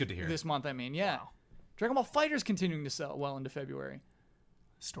 this week. That's good to hear. This month, I mean. Yeah. Wow. Dragon Ball FighterZ continuing to sell well into February.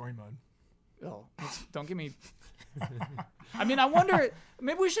 Story mode. Oh, don't give me... I mean, I wonder,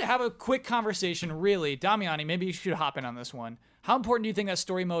 maybe we should have a quick conversation, really. Damiani, maybe you should hop in on this one. How important do you think that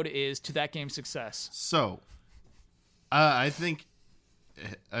story mode is to that game's success? So, I do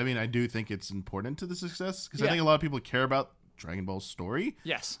think it's important to the success because I think a lot of people care about Dragon Ball's story.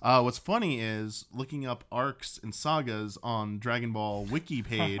 Yes. What's funny is looking up arcs and sagas on Dragon Ball wiki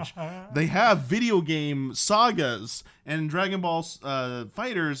page, they have video game sagas, and Dragon Ball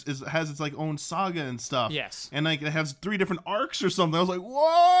FighterZ has its like own saga and stuff. Yes. And like it has 3 different arcs or something. I was like,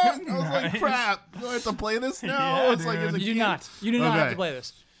 what? I was like, crap. Do I have to play this now? Yeah, it's like as a You do kid. not. You do not have Okay. to play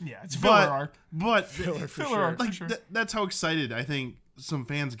this. Yeah, it's filler arc. But Filler sure. arc, for like sure. that's how excited I think some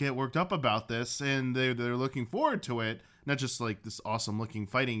fans get worked up about this, and they're looking forward to it. Not just like this awesome looking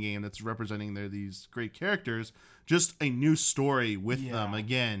fighting game that's representing these great characters, just a new story with them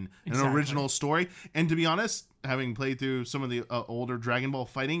again, Exactly. an original story. And to be honest, having played through some of the older Dragon Ball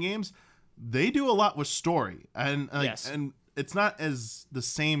fighting games, they do a lot with story, and and it's not as the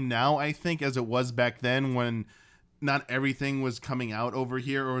same now, I think, as it was back then when not everything was coming out over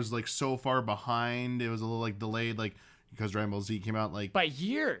here or was like so far behind. It was a little like delayed, like because Dragon Ball Z came out like By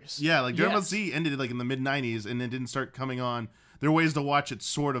years. yeah, like Dragon Ball Yes. Z ended like in the mid '90s, and it didn't start coming on. There were ways to watch it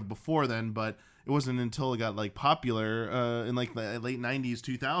sort of before then, but it wasn't until it got like popular in like the late '90s,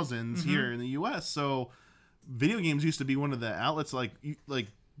 2000s here in the U.S. So video games used to be one of the outlets like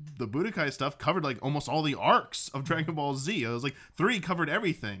the Budokai stuff covered like almost all the arcs of Dragon Ball Z. It was like 3 covered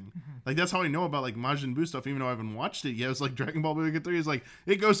everything. Like that's how I know about like Majin Buu stuff, even though I haven't watched it yet. It was like Dragon Ball Budokai 3 is like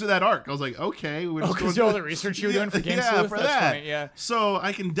it goes through that arc. I was like, okay, we're just because going all the research you were doing for Game yeah, Sleuth? for That's that. funny, yeah. So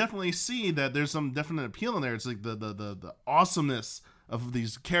I can definitely see that there's some definite appeal in there. It's like the awesomeness of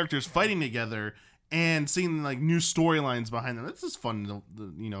these characters fighting together and seeing like new storylines behind them. It's just fun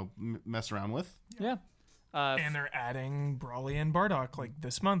to mess around with. Yeah. And they're adding Brawly and Bardock like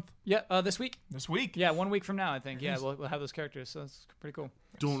this month, Yeah, this week. this week. Yeah, 1 week from now, I think. Yeah, we'll have those characters, so that's pretty cool.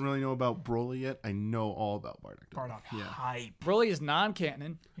 Don't really know about Broly yet. I know all about Bardock. though. Bardock. Yeah. Hype. Broly is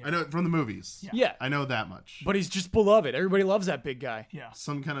non-canon. I know it from the movies. Yeah. I know that much. But he's just beloved. Everybody loves that big guy. Yeah.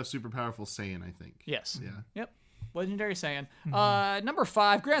 Some kind of super powerful Saiyan, I think. Yes. Yeah. Yep. Legendary Saiyan. Number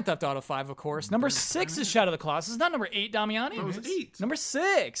 5, Grand Theft Auto 5, of course. Number 6 is Shadow of the Colossus. Not number 8, Damiani. Oh, it was 8. Number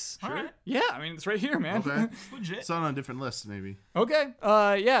 6. All right. Yeah, I mean, it's right here, man. Okay. It's legit. It's on a different list, maybe. Okay.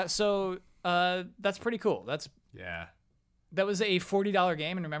 Yeah, so that's pretty cool. Yeah. That was a $40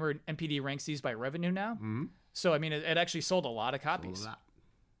 game, and remember, NPD ranks these by revenue now. Mm-hmm. So, I mean, it actually sold a lot of copies.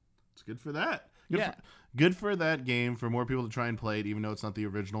 It's good for that. Yeah. Good for that game, for more people to try and play it, even though it's not the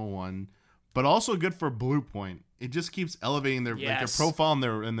original one. But also good for Blue Point. It just keeps elevating their their Yes. profile and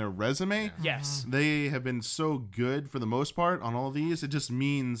their resume. Yes. They have been so good for the most part on all of these. It just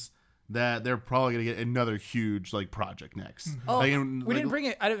means that they're probably gonna get another huge like project next. Oh, Like, we didn't bring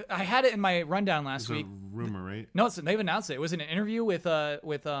it. I had it in my rundown last it's a week. rumor, right? No, they've announced it. It was in an interview with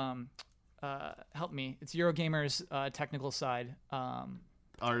help me. It's Eurogamer's technical side.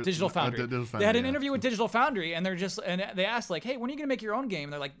 Digital Foundry. Digital They had an yeah. interview with Digital Foundry, and they asked like, "Hey, when are you gonna make your own game?"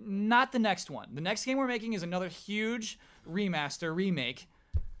 And they're like, "Not the next one. The next game we're making is another huge remake."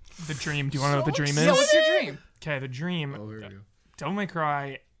 The dream. Do you want to know what the dream is? Yeah, what's your dream? Okay, the dream. Oh, here we go. Devil May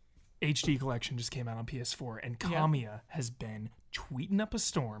Cry HD Collection just came out on PS4, and Kamiya has been tweeting up a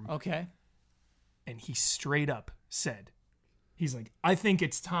storm, Okay. and he straight up said, he's like, I think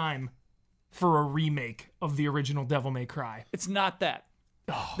it's time for a remake of the original Devil May Cry. It's not that.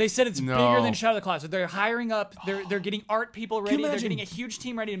 They said it's No. bigger than Shadow of the Colossus. They're hiring up. They're getting art people ready. They're imagine? getting a huge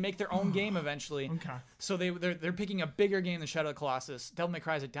team ready to make their own game eventually. Okay. So they're picking a bigger game than Shadow of the Colossus. Devil May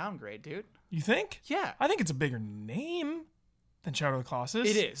Cry is a downgrade, dude. You think? Yeah. I think it's a bigger name than Shadow of the Colossus.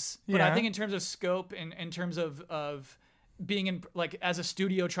 It is, but I Yeah. think in terms of scope and in terms of being in like as a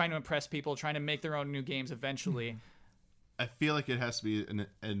studio trying to impress people, trying to make their own new games eventually. I feel like it has to be an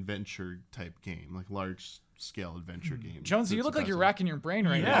adventure type game, like large scale adventure game. Jones, you look like you're racking your brain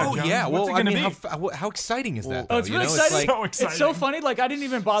right Yeah. now. Oh Jones, yeah. what's Well, it I gonna mean, be? how exciting is that? Oh, it's though? really You know, exciting. It's like, So It's so exciting. funny. Like I didn't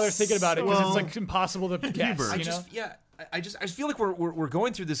even bother thinking about it because Well, it's like impossible to guess. Hubert. You know? I just feel like we're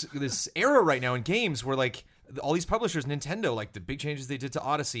going through this era right now in games where like all these publishers, Nintendo, like the big changes they did to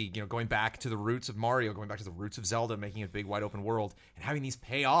Odyssey, going back to the roots of Mario, going back to the roots of Zelda, making it a big wide open world, and having these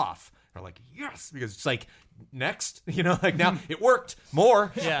pay off are like, yes, because it's like next, like now it worked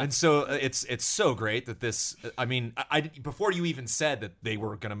more. Yeah. And so it's so great that this, I mean, I before you even said that they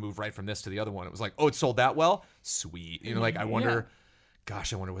were going to move right from this to the other one, it was like, oh, it sold that well? Sweet. Like, I wonder,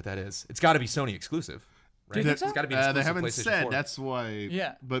 gosh, I wonder what that is. It's got to be Sony exclusive. Right? Do you think so? It's got to be They exclusive haven't PlayStation said. 4. That's why.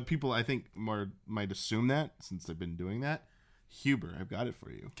 Yeah. But people, I think, might assume that since they've been doing that. Huber, I've got it for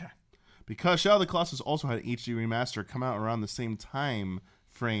you. Okay. Because Shadow of the Colossus also had an HD remaster come out around the same time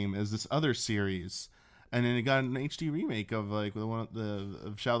frame as this other series, and then it got an HD remake of like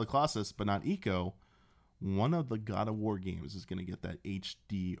of Shadow of the Colossus, but not Eco. One of the God of War games is going to get that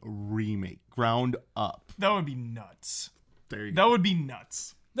HD remake, ground up. That would be nuts. There you That go. would be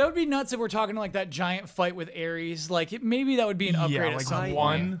nuts. That would be nuts if we're talking like that giant fight with Ares. Like maybe that would be an upgrade at like some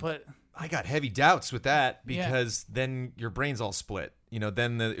one. point. But I got heavy doubts with that Yeah. because then your brain's all split.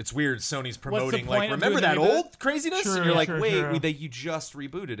 Then it's weird. Sony's promoting point like, of remember doing that the reboot? old craziness? Sure, and you're like, sure, wait, sure. you just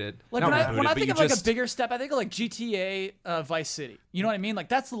rebooted it. like Not when rebooted, I but think you of like just, a bigger step, I think of like GTA Vice City. You know what I mean? Like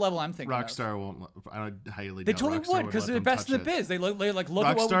that's the level I'm thinking of. Rockstar won't. I highly They doubt totally Rockstar would because let they're them best in the touch it. biz. They look like look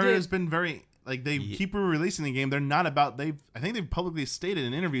at what we Rockstar did. has been very like they keep releasing the game. They're not about I think they've publicly stated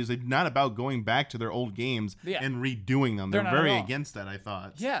in interviews they're not about going back to their old games Yeah. and redoing them. They're They're not very at all. against that. I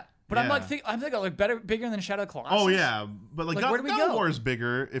thought. Yeah, but I'm Yeah. like I'm thinking like bigger than Shadow of the Colossus. Oh yeah, but like Like, where do we God of go? War is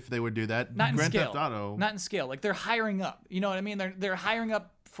bigger if they would do that. Not in Grand scale. Theft Auto. Not in scale. Like they're hiring up. You know what I mean? They're hiring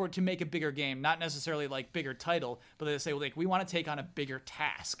up to make a bigger game, not necessarily like bigger title, but they say well, like we want to take on a bigger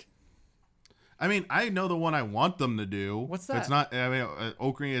task. I mean, I know the one I want them to do. What's It's that? not. I mean,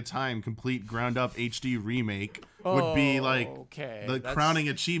 Ocarina of Time, complete ground up HD remake would be like okay, the that's- crowning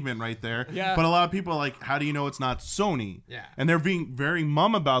achievement right there. Yeah. But a lot of people are like, how do you know it's not Sony? Yeah. And they're being very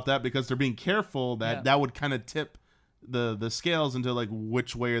mum about that because they're being careful that Yeah. that would kind of tip the scales into like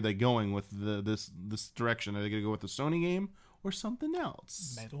which way are they going with this direction? Are they gonna go with the Sony game or something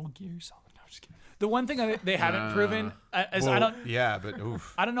else? Metal Gear Solid. No, I'm just kidding. The one thing they haven't proven is I don't yeah, but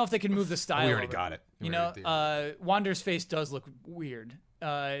oof. I don't know if they can move the style. We already of got it. We You know, already did. Wander's face does look weird.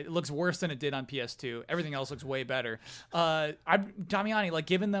 It looks worse than it did on PS2. Everything else looks way better. Damiani, like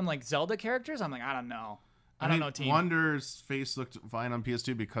giving them like Zelda characters, I'm like, I don't know. I don't know, team. Wander's face looked fine on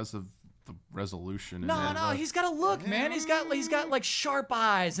PS2 because of the resolution. No, he's got a look, man. He's got like sharp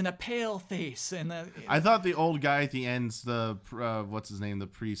eyes and a pale face and I thought the old guy at the end's the what's his name, the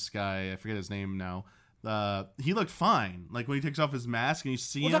priest guy. I forget his name now. He looked fine. Like when he takes off his mask and you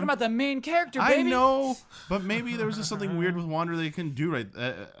see we're him. talking about the main character, baby. I know, but maybe there was just something weird with Wander they couldn't do right.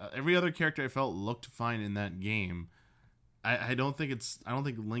 Every other character I felt looked fine in that game. I don't think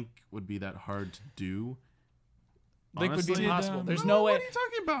Link would be that hard to do. Link would be Honestly. impossible. There's no way. What are you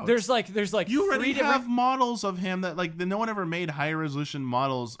talking about? There's like you already three have different. models of him that like no one ever made high resolution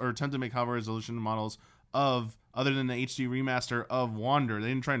models or attempted to make high resolution models of other than the HD remaster of Wander. They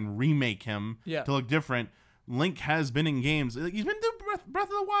didn't try and remake him Yeah. to look different. Link has been in games. Like, he's been doing Breath of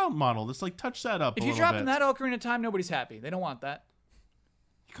the Wild model. Let's like touch that up. If a you're little dropping bit. that Ocarina of Time, nobody's happy. They don't want that.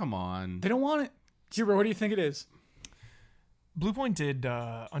 Come on. They don't want it. Huber, what do you think it is? Bluepoint did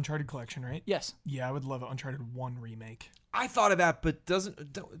Uncharted Collection, right? Yes. Yeah, I would love an Uncharted 1 remake. I thought of that, but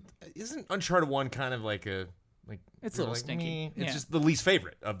isn't Uncharted 1 kind of like a It's a little like, stinky. meh. It's Yeah. just the least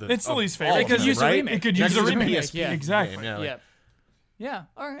favorite of the. It's the of least all favorite. of It could them, use a right? remake. It could Next use a is remake. PSP yeah. Exactly. Yeah, like- Yeah. Yeah.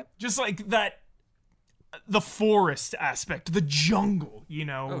 All right. Just like that, the forest aspect, the jungle,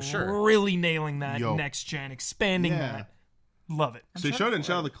 Oh, sure. really nailing that Yo. next gen, expanding Yeah. that. Love it. So they showed it in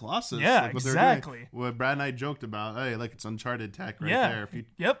Shadow of the Colossus. Yeah, like what they're exactly. doing. What Brad and I joked about. Hey, like it's Uncharted tech right Yeah. there. If you,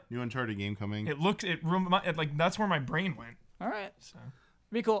 Yep. New Uncharted game coming. Like that's where my brain went. All right. So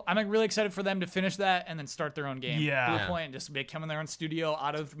Be cool. I'm like, really excited for them to finish that and then start their own game. Yeah. Blue Point and just becoming their own studio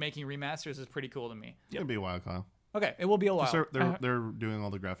out of making remasters is pretty cool to me. It'll be a while, Kyle. Okay, it will be a while. They're doing all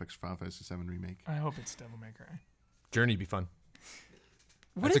the graphics for Final Fantasy VII remake. I hope it's Devil May Cry. Journey would be fun.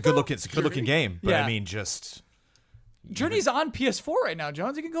 Would It's it a good though? looking. It's a good looking game, but Yeah. I mean, just Journey's on PS4 right now,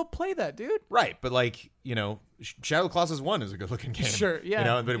 Jones. You can go play that, dude. right. But like Shadow of the Colossus 1 is a good looking game. Sure,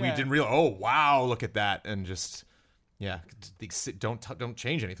 yeah, But we yeah. didn't realize. Oh wow, look at that, and just don't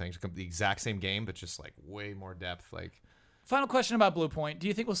change anything. It's the exact same game, but just like way more depth. Like Final question about Blue Point. Do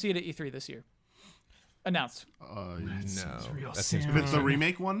you think we'll see it at E3 this year? Announced. no, real that seems soon. pretty The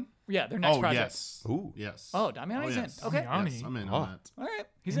remake one? Yeah, their next Oh project. yes. Ooh. Yes. Oh, Damiani's yes. in. Okay. Damiani. Yes, I'm in Oh. on that. All right.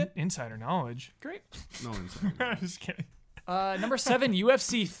 He's in. Insider knowledge. Great. No insight. Just kidding. Number 7,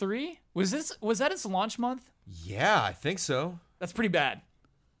 UFC 3. Was that its launch month? Yeah, I think so. That's pretty bad.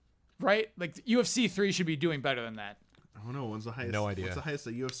 Right? Like UFC 3 should be doing better than that. I don't know. What's the highest? No idea. What's the highest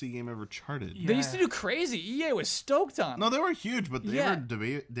a UFC game ever charted? They used to do crazy. EA was stoked on. No, they were huge, but they Yeah.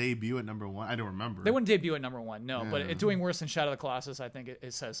 ever debut at number 1. I don't remember. They wouldn't debut at number 1, no. But Yeah. it doing worse than Shadow of the Colossus, I think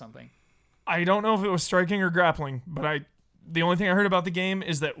it says something. I don't know if it was striking or grappling, but the only thing I heard about the game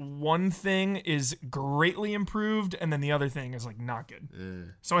is that one thing is greatly improved and then the other thing is like not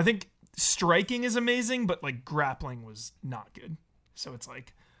good. So I think striking is amazing, but like grappling was not good. So it's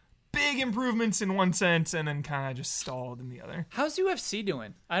like big improvements in one sense and then kind of just stalled in the other. How's UFC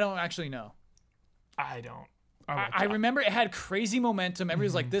doing? I don't actually know. I don't. I remember it had crazy momentum.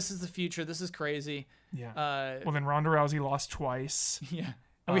 Everybody's like, this is the future. This is crazy. Yeah. Well, then Ronda Rousey lost twice. Yeah.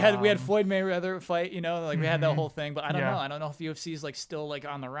 And we had Floyd Mayweather fight, you know, like we had that whole thing, but I don't know. I don't know if UFC is like still like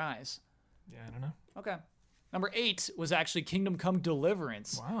on the rise. Yeah, I don't know. Okay. Number 8 was actually Kingdom Come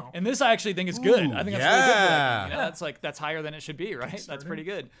Deliverance. Wow. And this I actually think is good. I think that's really good for that game. You know, that's higher than it should be, right? That's pretty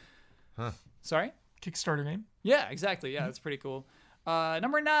good. Huh. Sorry? Kickstarter game. Yeah, exactly. Yeah, that's pretty cool.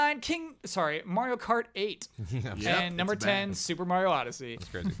 Number 9, Mario Kart 8. Yeah, And number it's 10, bad. Super Mario Odyssey. That's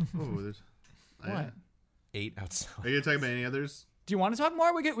crazy. Oh, there's. What? 8 outside. Are you gonna talk about any others? Do you want to talk more?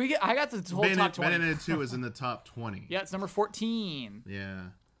 I got the whole top 20. Bayonetta 2 is in the top 20. Yeah, it's number 14. Yeah.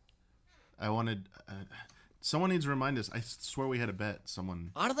 I wanted. Someone needs to remind us. I swear we had a bet.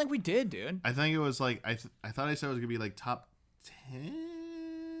 Someone. I don't think we did, dude. I think it was like I thought I said it was gonna be like top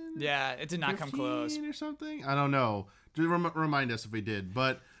 10. Yeah, it did not come close. or something. I don't know. Just remind us if we did.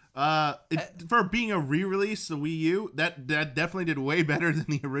 But for being a re-release, the Wii U, that definitely did way better than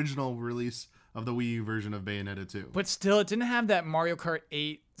the original release of the Wii U version of Bayonetta 2. But still, it didn't have that Mario Kart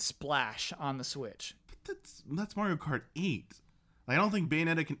 8 splash on the Switch. That's Mario Kart 8. I don't think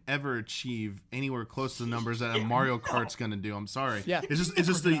Bayonetta can ever achieve anywhere close to the numbers that a Mario Kart's gonna do. I'm sorry. Yeah. It's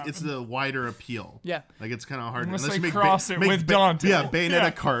just the wider appeal. Yeah. Like it's kind of hard Unless you they cross it with Dante. Yeah,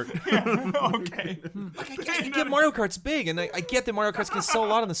 Bayonetta Kart. Okay. I get Mario Kart's big, and I get that Mario Kart's gonna sell a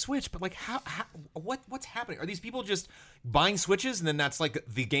lot on the Switch, but like, what's happening? Are these people just buying Switches, and then that's like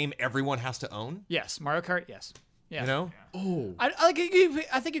the game everyone has to own? Yes, Mario Kart, yes. Yeah. You know? Oh. I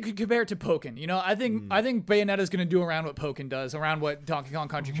think you could compare it to Pokken. You know, I think Bayonetta's going to do around what Pokken does, around what Donkey Kong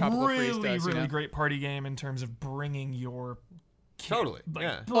Country Tropical Freeze does. Really great party game in terms of bringing your Totally.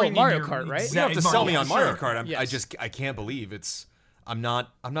 Yeah. bringing Mario your Kart, right? You don't have to sell me on Mario Sure. Kart. Yes. I can't believe it's. I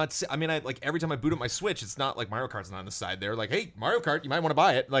mean, like every time I boot up my Switch, it's not like Mario Kart's not on the side there. Like, hey, Mario Kart, you might want to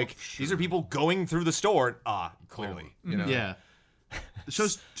buy it. Like, these are people going through the store. Clearly, you know. Yeah. It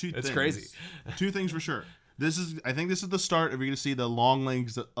shows two things. It's crazy. Two things for sure. I think this is the start of you're going to see the long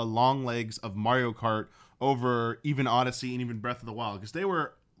legs of Mario Kart over even Odyssey and even Breath of the Wild, because they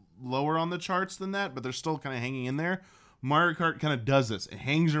were lower on the charts than that, but they're still kind of hanging in there. Mario Kart kind of does this. It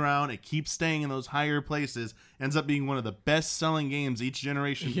hangs around. It keeps staying in those higher places. Ends up being one of the best-selling games each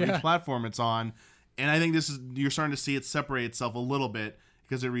generation for each platform it's on. And I think you're starting to see it separate itself a little bit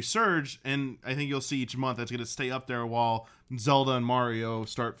because it resurged. And I think you'll see each month that's going to stay up there while Zelda and Mario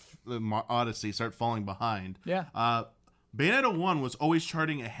Odyssey start falling behind. Yeah. Bayonetta 1 was always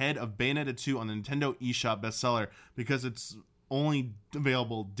charting ahead of Bayonetta 2 on the Nintendo eShop bestseller because it's only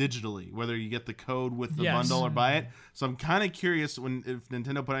available digitally, whether you get the code with the bundle or buy it. So I'm kind of curious if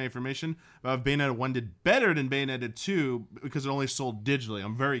Nintendo put out information about if Bayonetta 1 did better than Bayonetta 2 because it only sold digitally.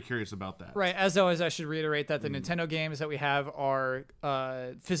 I'm very curious about that. Right. As always, I should reiterate that the Nintendo games that we have are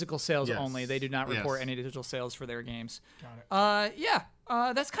physical sales only. They do not report any digital sales for their games. Got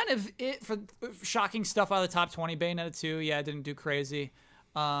it. That's kind of it for shocking stuff out of the top 20. Bayonetta 2, it didn't do crazy.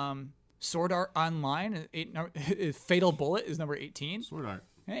 Sword Art Online, Fatal Bullet is number 18. Sword Art.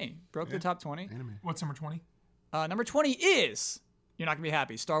 Hey, broke the top 20. Anime. What's number 20? Number 20 is, you're not going to be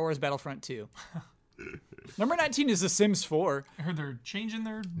happy, Star Wars Battlefront 2. Number 19 is The Sims 4. I heard they're changing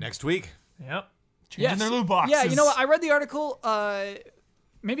their... Next week. Yep. Changing their loot boxes. Yeah, you know what? I read the article.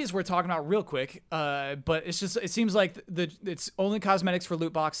 Maybe it's worth talking about real quick. But it seems like it's only cosmetics for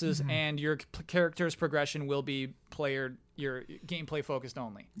loot boxes, and your character's progression will be your gameplay focused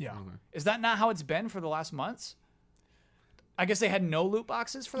only. Yeah. Okay. Is that not how it's been for the last months? I guess they had no loot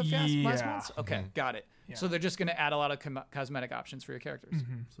boxes for the last months? Okay, got it. Yeah. So they're just going to add a lot of cosmetic options for your characters.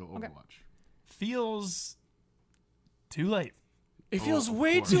 So Overwatch. Feels too late. It feels of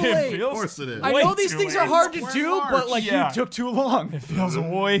way course. too It late. Of feels course it is. I way know these too things late. are hard to We're do, in but like March. you took too long. It feels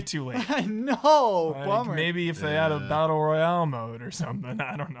way too late. I know. Like, Bummer. maybe if they had a battle royale mode or something,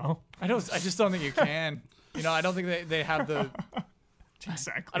 I don't know. I just don't think you can. I don't think they have the.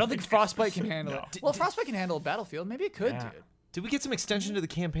 Exactly. I don't think Frostbite can handle No. it. Well, Frostbite can handle a Battlefield. Maybe it could, Yeah. dude. Did we get some extension to the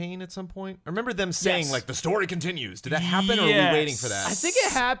campaign at some point? I remember them saying Yes. like the story continues. Did that happen, or are we Yes. waiting for that? I think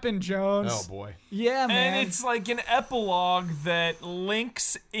it happened, Jones. Oh boy. Yeah, man. And it's like an epilogue that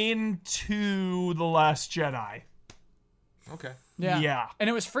links into The Last Jedi. Okay. Yeah. And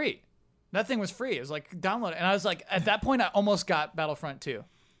it was free. That thing was free. It was like download it. And I was like, at that point, I almost got Battlefront 2.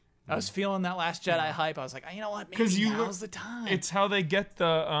 I was feeling that Last Jedi hype. I was like, you know what? Maybe now's the time. It's how they get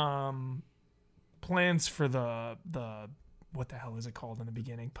the plans for the what the hell is it called in the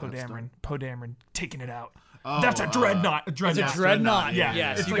beginning? Poe Dameron taking it out. Oh, That's a dreadnought. It's a dreadnought. Yeah.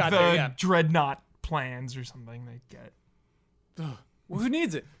 Yes, It's you like got the there, yeah. dreadnought plans or something they get. Well, who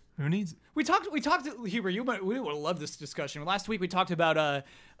needs it? Who needs it? We talked, Huber, we would have loved this discussion. Last week we talked about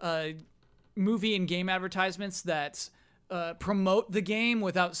movie and game advertisements that promote the game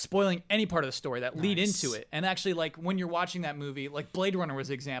without spoiling any part of the story, that lead into it. And actually, like, when you're watching that movie, like Blade Runner was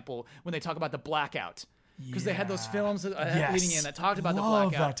an example, when they talk about the blackout. Because they had those films leading in that talked about the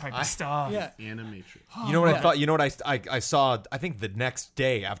blackout. That type of stuff. Yeah. Animatrix. You know what I thought? You know what I saw? I think the next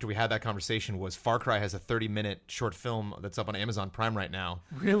day after we had that conversation was Far Cry has a 30-minute short film that's up on Amazon Prime right now.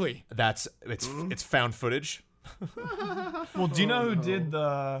 Really? It's found footage. Well, do you know who did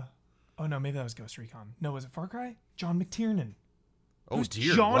the... Oh, no, maybe that was Ghost Recon. No, was it Far Cry? John McTiernan. Oh,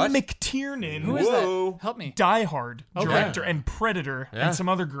 dear. John what? McTiernan. Who is that? Help me. Die Hard director and Predator and some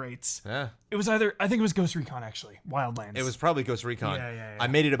other greats. Yeah. It was I think it was Ghost Recon, actually. Wildlands. It was probably Ghost Recon. Yeah. I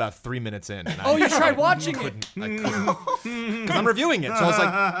made it about 3 minutes in. And Oh, you tried watching it? Because I'm reviewing it. So I was like,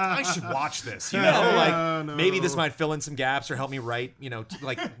 I should watch this. You know, like maybe this might fill in some gaps or help me write,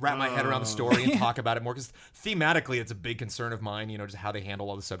 like wrap my head around the story and talk about it more. Because thematically, it's a big concern of mine, just how they handle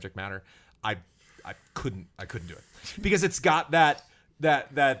all the subject matter. I couldn't do it. Because it's got that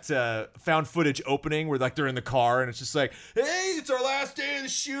found footage opening where like they're in the car and it's just like, hey, it's our last day of the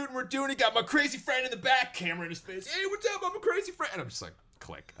shoot and we're doing it. Got my crazy friend in the back, camera in his face. Hey, what's up? I'm a crazy friend. And I'm just like,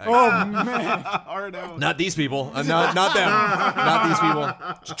 click. Oh, man. Arno. Not these people. Not them. Not these people.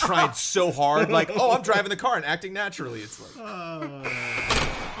 Just trying so hard. Like, oh, I'm driving the car and acting naturally. It's like,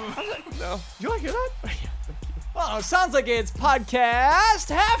 no. You want to hear that? Oh, sounds like it's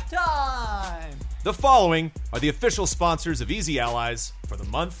podcast halftime. The following are the official sponsors of Easy Allies for the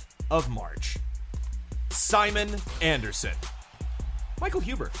month of March. Simon Anderson. Michael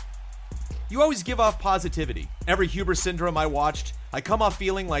Huber. You always give off positivity. Every Huber syndrome I watched, I come off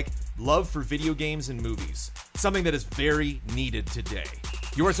feeling like love for video games and movies. Something that is very needed today.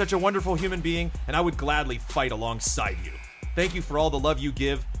 You are such a wonderful human being, and I would gladly fight alongside you. Thank you for all the love you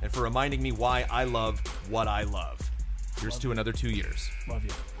give and for reminding me why I love what I love. Here's to another 2 years. Love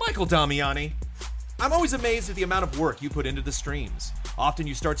you. Michael Damiani. I'm always amazed at the amount of work you put into the streams. Often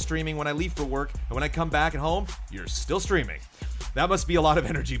you start streaming when I leave for work, and when I come back at home, you're still streaming. That must be a lot of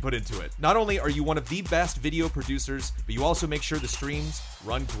energy put into it. Not only are you one of the best video producers, but you also make sure the streams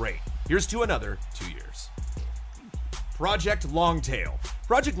run great. Here's to another 2 years. Project Longtail.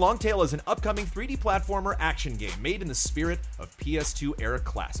 Project Longtail is an upcoming 3D platformer action game made in the spirit of PS2 era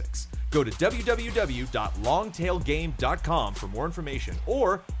classics. Go to www.longtailgame.com for more information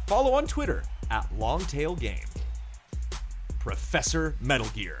or follow on Twitter @longtailgame. Professor Metal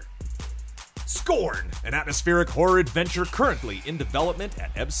Gear. Scorn, an atmospheric horror adventure currently in development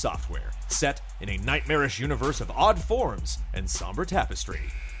at Ebb Software, set in a nightmarish universe of odd forms and somber tapestry.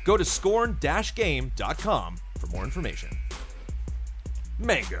 Go to scorn-game.com for more information.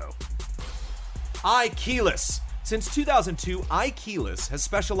 Mango. iKeyless. Since 2002, iKeyless has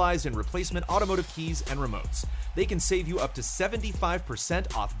specialized in replacement automotive keys and remotes. They can save you up to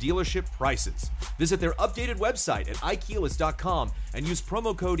 75% off dealership prices. Visit their updated website at iKeyless.com and use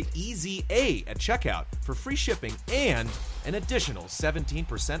promo code EZA at checkout for free shipping and an additional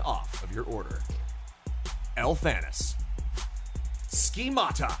 17% off of your order. Elthanis.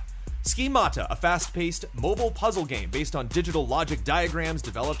 Schemata. Schemata, a fast-paced mobile puzzle game based on digital logic diagrams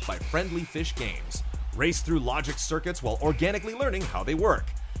developed by Friendly Fish Games. Race through logic circuits while organically learning how they work.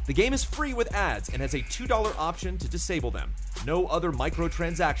 The game is free with ads and has a $2 option to disable them. No other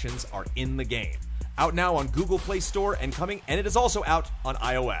microtransactions are in the game. Out now on Google Play Store and it is also out on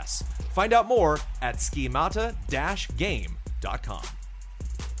iOS. Find out more at schemata-game.com.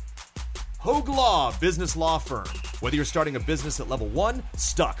 Hogue Law Business Law Firm. Whether you're starting a business at level 1,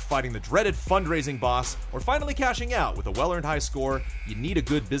 stuck fighting the dreaded fundraising boss, or finally cashing out with a well-earned high score, you need a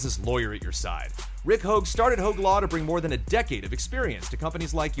good business lawyer at your side. Rick Hogue started Hogue Law to bring more than a decade of experience to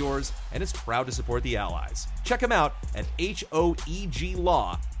companies like yours and is proud to support the Allies. Check him out at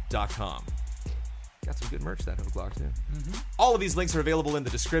hoeglaw.com. Got some good merch, that Hogue Law, too. Mm-hmm. All of these links are available in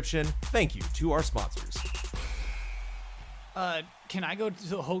the description. Thank you to our sponsors. Can I go to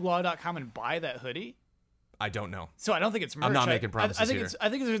hoeglaw.com and buy that hoodie? I don't know. So I don't think it's merch. I'm not making promises here. here. I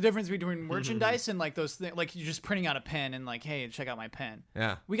think there's a difference between merchandise and like those things, like you're just printing out a pen and like, hey, check out my pen.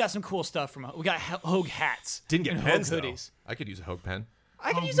 Yeah. We got some cool stuff from. We got Hogue hats. Didn't get and pens Hogue though. hoodies. I could use a Hogue pen.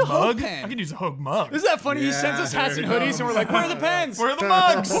 I could use a Hogue mug. pen. I could use a Hogue mug. Isn't that funny? He sends Yeah, us hats and there you hoodies, go. and we're like, where are the pens? Where are the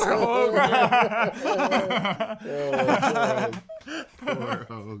mugs? Poor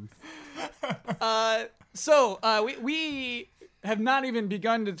Hogue. We have not even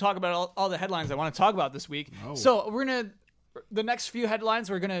begun to talk about all the headlines I want to talk about this week. Oh. So the next few headlines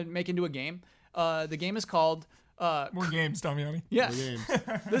we're gonna make into a game. The game is called. More games, Damiani. Yeah. Games.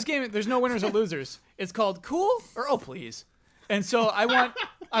 This game, there's no winners or losers. It's called Cool or Oh Please. And so I want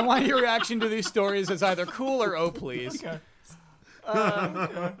your reaction to these stories as either cool or oh please. Okay.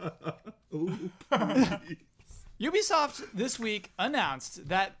 Ubisoft this week announced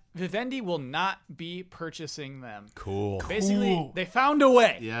that Vivendi will not be purchasing them. Cool. Basically, Cool. they found a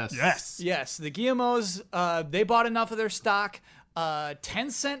way. Yes. Yes. Yes, the Guillemot's, they bought enough of their stock.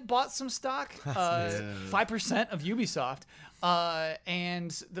 Tencent bought some stock. 5% of Ubisoft. What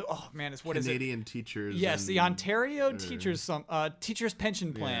is it? Canadian teachers. Yes, and- the Ontario Teachers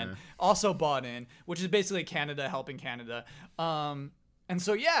Pension Plan Yeah. also bought in, which is basically Canada helping Canada. And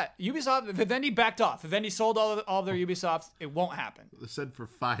so Ubisoft, Vivendi backed off. Vivendi sold all of their Ubisoft. It won't happen. They said for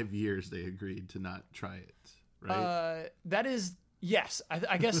 5 years they agreed to not try it, right? That is yes,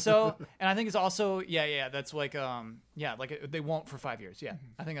 I guess so. And I think it's also that's like they won't for 5 years. Yeah,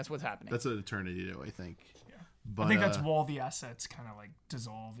 I think that's what's happening. That's an eternity, though, I think. Yeah. But, I think that's while the assets kind of like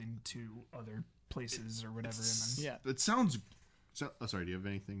dissolve into other places or whatever. And then, It sounds. Sorry, do you have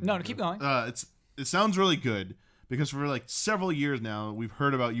anything? No, keep going. It sounds really good because for like several years now we've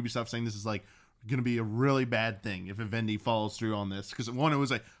heard about Ubisoft saying this is like going to be a really bad thing if Vivendi follows through on this because one, it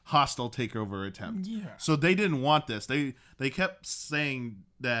was a hostile takeover attempt. Yeah. So they didn't want this. They kept saying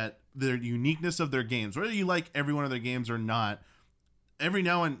that the uniqueness of their games, whether you like every one of their games or not, every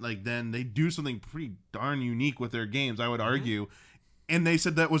now and then they do something pretty darn unique with their games, I would argue. And they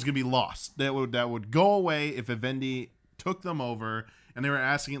said that was going to be lost. That would go away if Vivendi took them over. And they were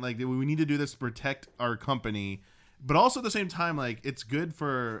asking, like, we need to do this to protect our company. But also at the same time, like, it's good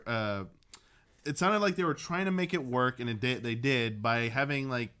for... it sounded like they were trying to make it work, and they did, by having,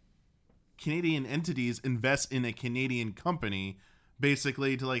 like, Canadian entities invest in a Canadian company,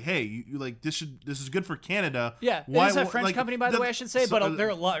 basically to, like, hey, you like, this is good for Canada. Yeah, it is a French company, by the way, I should say, but they're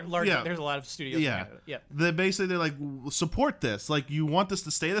a lot larger. Yeah. There's a lot of studios in Canada. Yeah. They're like, support this. Like, you want this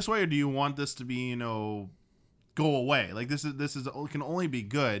to stay this way, or do you want this to be, go away? Like, this can only be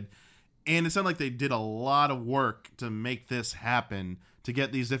good. And it sounded like they did a lot of work to make this happen, to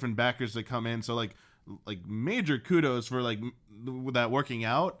get these different backers to come in. So like major kudos for like with that working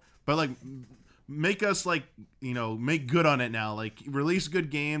out, but like make us like, make good on it now. Like, release good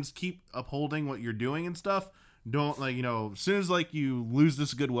games, keep upholding what you're doing and stuff. Don't like, as soon as like you lose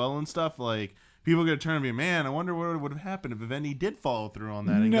this goodwill and stuff, like people are going to turn and be, man, I wonder what would have happened if Vivendi did follow through on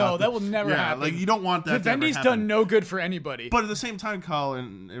that. No, that will never happen. Like, you don't want that Vivendi's to ever happen. done no good for anybody. But at the same time, Kyle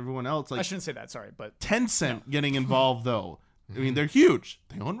and everyone else, like, I shouldn't say that, sorry, but Tencent getting involved, though. I mean, they're huge.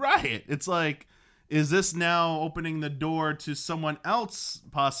 They own Riot. It's like, is this now opening the door to someone else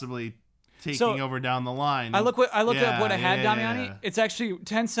possibly taking over down the line? I looked up what I had, yeah. Damiani. It's actually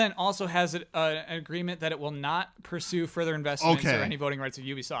Tencent also has an agreement that it will not pursue further investments or any voting rights of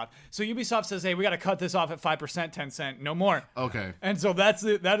Ubisoft. So Ubisoft says, "Hey, we got to cut this off at 5%." Tencent, no more. Okay. And so that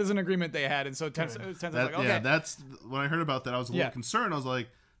is an agreement they had, and so Tencent's like, okay. Yeah, that's when I heard about that. I was a little Yeah. concerned. I was like,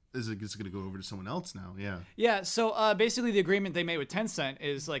 is it just going to go over to someone else now? Yeah. Yeah, so basically the agreement they made with Tencent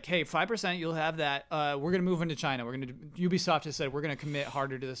is like, hey, 5%, you'll have that. We're going to move into China. Ubisoft has said we're going to commit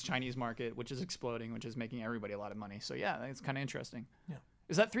harder to this Chinese market, which is exploding, which is making everybody a lot of money. So yeah, I think it's kind of interesting. Yeah.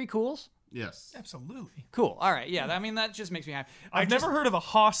 Is that 3 cools? Yes. Absolutely. Cool. All right. Yeah, I mean, that just makes me happy. I've never heard of a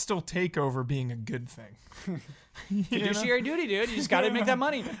hostile takeover being a good thing. Fiduciary duty, dude. You just got to make that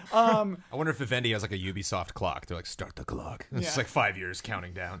money. I wonder if Vivendi has like a Ubisoft clock. They're like, start the clock. It's Yeah. like 5 years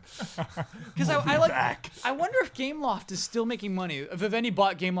counting down. Because I wonder if Gameloft is still making money. Vivendi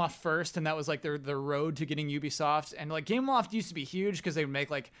bought Gameloft first, and that was like their road to getting Ubisoft. And like Gameloft used to be huge because they would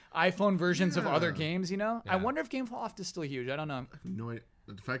make like iPhone versions of other games. I Yeah. wonder if Gameloft is still huge. I don't know. No,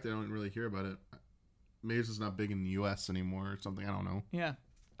 the fact that I don't really hear about it, maybe it's just not big in the U.S. anymore or something. I don't know. Yeah.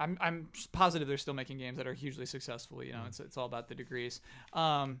 I'm positive they're still making games that are hugely successful. It's all about the degrees.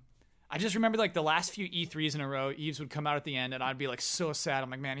 I just remember like the last few E3s in a row, Eves would come out at the end, and I'd be like so sad. I'm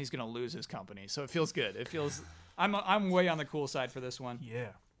like, man, he's gonna lose his company. So it feels good. It feels I'm way on the cool side for this one. Yeah.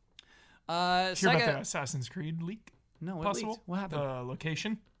 Hear Hear about the Assassin's Creed leak? No, what Possible? leaked? What happened? The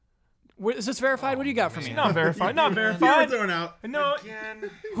location? Is this verified? What do you got for me? Not verified. Not You're verified. throwing out. No.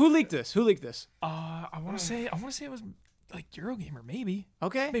 Who leaked this? I want to say it was like Eurogamer, maybe.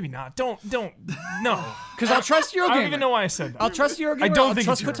 Okay. Maybe not. Don't. No. Because I'll trust Eurogamer. I don't even know why I said that. I'll trust Eurogamer. I don't I'll think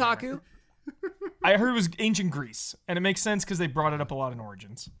trust it's Eurogamer. Kotaku. I heard it was ancient Greece, and it makes sense because they brought it up a lot in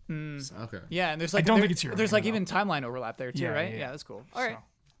Origins. Okay. Yeah, and there's like don't think it's here there's like anymore, even timeline overlap there too, Yeah, right? yeah, Yeah, yeah. that's cool. All right, So.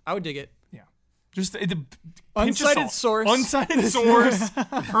 I would dig it. Yeah. Just pinch of Unsighted salt. source. Unsighted source.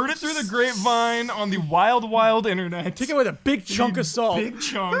 Heard it through the grapevine on the wild, wild internet. Take it with a big chunk of salt. Big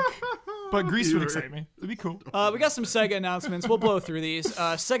chunk. But Greece would excite me. It'd be cool. We got some Sega announcements. We'll blow through these.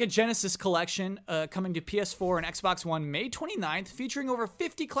 Sega Genesis Collection coming to PS4 and Xbox One May 29th, featuring over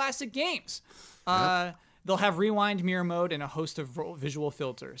 50 classic games. They'll have rewind, mirror mode, and a host of visual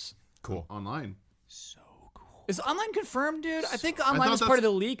filters. Cool. Online. Is online confirmed, dude? I think thought online was part of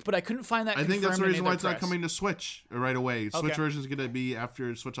that's- the leak, but I couldn't find that I think that's the confirmed in reason any why of it's their not press. coming to Switch right away. Switch Okay. version is going to be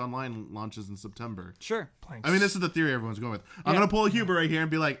after Switch Online launches in September. Sure. I mean, this is the theory everyone's going with. I'm Yeah. going to pull a Huber right here and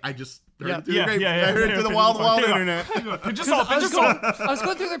be like, I just heard Yeah. it through the grape. I heard it through the okay, wild, okay, wild okay. internet. Pinch of salt. I Pinch was, of salt. going, I was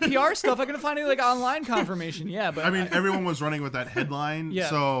going through their PR stuff. I couldn't find any like online confirmation. Yeah, but I mean, everyone was running with that headline, Yeah.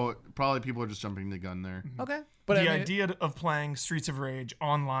 so probably people are just jumping the gun there. okay. But The I mean, idea of playing Streets of Rage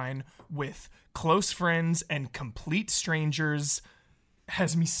online with close friends and complete strangers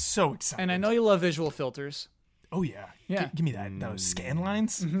has me so excited. and I know you love visual filters. Oh yeah. Yeah. Give me that. Those scan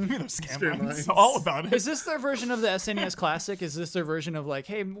lines. Give me those scan lines. lines. All about it. Is this their version of the SNES Classic? Is this their version of like,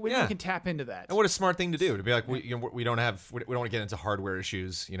 hey, we Yeah. can tap into that? And what a smart thing to do to be like, we don't want to get into hardware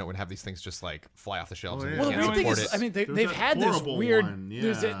issues. You know, and have these things just like fly off the shelves. And yeah. Well, we the can't weird thing support is, it. I mean, There's they've that had this horrible weird. one,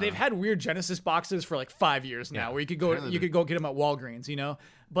 They've had weird Genesis boxes for like 5 years now, Yeah. where you could go get them at Walgreens, you know.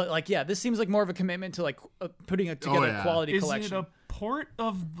 But like, yeah, this seems like more of a commitment to like putting together a quality Is collection. it a port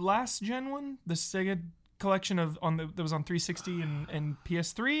of last gen one? The Sega collection that was on 360 and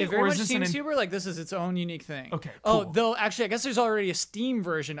PS3, It very or much is this seems Huber like this is its own unique thing. Okay, Oh, cool. though actually, I guess there's already a Steam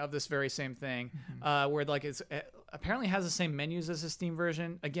version of this very same thing, Mm-hmm. where like it's apparently has the same menus as the Steam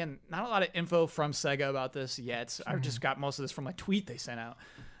version. Again, not a lot of info from Sega about this yet. I Mm-hmm. just got most of this from a tweet they sent out.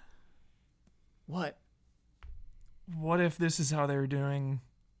 What? What if this is how they were doing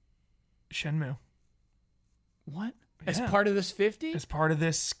Shenmue What? As Yeah. part of this 50? as part of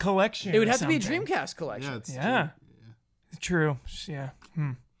this collection? It would or have to be a something? Dreamcast collection. Yeah, it's Yeah. True. Yeah.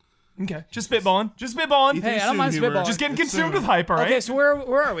 Okay. Just spitballing. Hey, I don't mind Huber. spitballing. Just getting It's consumed soon. with hype, all right? Okay, so where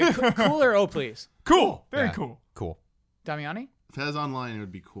are we? Cool or oh please? Cool. Very Yeah. cool. Cool. Damiani? If it has online, it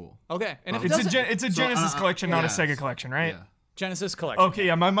would be cool. Okay, and if it It's a doesn't, it's a Genesis collection, not a yeah. Sega collection, right? Yeah. Genesis collection. Okay,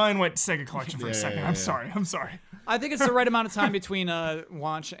 yeah, my mind went Sega collection for a Yeah, second. yeah, I'm yeah. sorry. I think it's the right amount of time between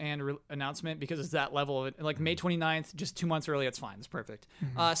launch and announcement because it's that level of it. Like May 29th, just 2 months early, it's fine. It's perfect.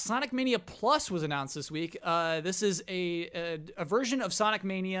 Sonic Mania Plus was announced this week. This is a version of Sonic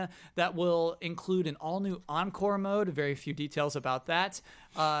Mania that will include an all-new Encore mode. Very few details about that.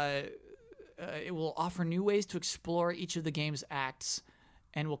 It will offer new ways to explore each of the game's acts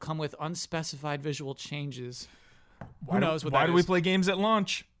and will come with unspecified visual changes. Who knows what Why that do we is? play games at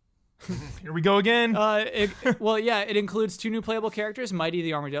launch? Here we go again. It includes 2 new playable characters, Mighty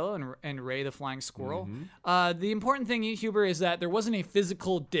the Armadillo and Ray the Flying Squirrel. The important thing, Huber, is that there wasn't a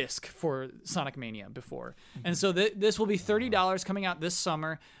physical disc for Sonic Mania before. And so this will be $30 coming out this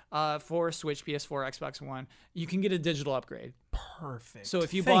summer for Switch, PS4, Xbox One. You can get a digital upgrade. Perfect. So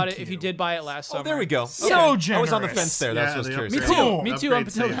if you Thank bought it, you. if you did buy it last summer. Oh, there we go. So Okay. I was on the generous. fence there. That's what I was the curious. Me upgrade- too. Cool. Me too. upgrade Up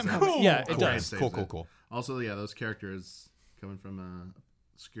until saves that it. moment. Yeah, it Cool. does. Saves Cool. it. Cool. Also, yeah, those characters coming from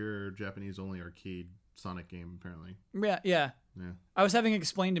obscure Japanese-only arcade Sonic game, apparently. Yeah. Yeah. I was having it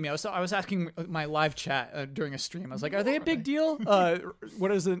explained to me. I was asking my live chat during a stream. I was like, "Are they a big deal?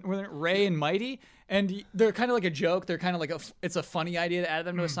 What is it? Ray and Mighty?" And they're kind of like a joke. They're kind of like it's a funny idea to add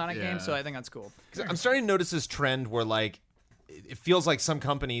them to a Sonic game. So I think that's cool. 'Cause I'm starting to notice this trend where like it feels like some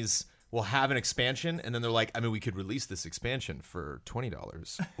companies will have an expansion and then they're like, I mean, we could release this expansion for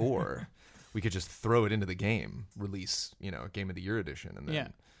 $20 or we could just throw it into the game, release, Game of the Year edition. And then Yeah.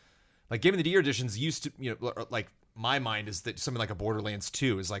 like Game of the Year editions used to, like my mind is that something like a Borderlands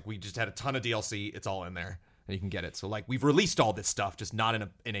 2 is like we just had a ton of DLC, it's all in there and you can get it. So like we've released all this stuff, just not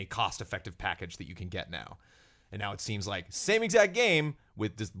in a cost-effective package that you can get now. And now it seems like same exact game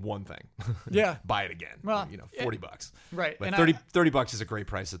with just one thing. Yeah. Buy it again. Well, $40. Right. But And 30 bucks is a great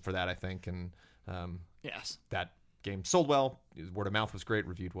price for that, I think. And Yes. that game sold well. Word of mouth was great,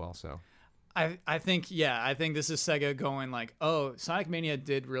 reviewed well. So I think this is Sega going like, oh, Sonic Mania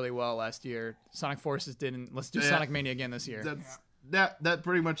did really well last year. Sonic Forces didn't. Let's do Yeah. Sonic Mania again this year. That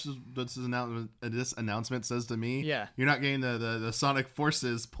pretty much is what this announcement says to me. Yeah. You're not getting the Sonic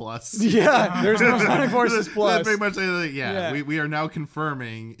Forces Plus. Yeah, there's no Sonic Forces That Plus. pretty much like, Yeah. we are now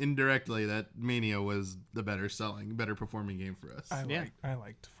confirming indirectly that Mania was the better performing game for us. I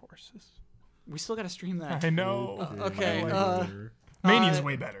liked Forces. We still got to stream that. I know. Okay. Mania's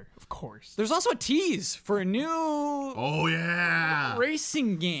way better, of course. There's also a tease for a new Oh yeah.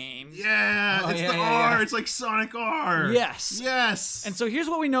 racing game. Yeah, it's the R. It's like Sonic R. Yes. Yes. And so here's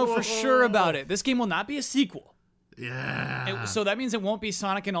what we know for sure about it. This game will not be a sequel. yeah. So that means it won't be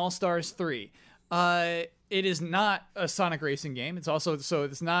Sonic and All-Stars 3. It is not a Sonic racing game. It's also, so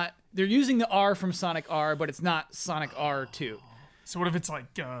it's not, they're using the R from Sonic R, but it's not Sonic R2. So what if it's like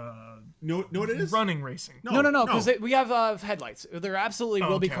No, what it is? running racing? No, because we have headlights. There absolutely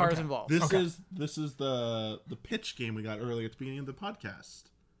will be okay, cars okay. involved. This is the pitch game we got earlier at the beginning of the podcast.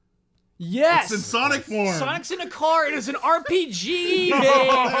 Yes! It's in Sonic form. Sonic's in a car. It is an RPG,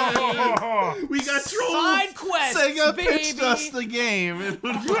 baby! We got trolled. Side quests, Sega baby! pitched us the game.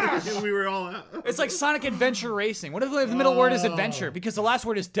 And we were all out. It's like Sonic Adventure Racing. What if the middle word is adventure? Because the last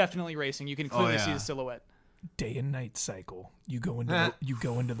word is definitely racing. You can clearly see the silhouette. Day and night cycle. You go into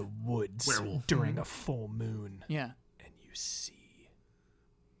the woods Werewolf. during a full moon, Yeah. and you see.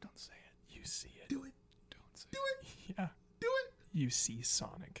 Don't say it. You see it. Do it. Don't say Do it. Yeah. Do it. You see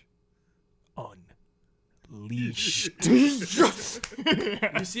Sonic unleashed. You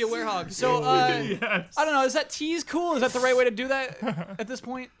see a werehog. So, Yes. I don't know. Is that tease cool? Is that the right way to do that at this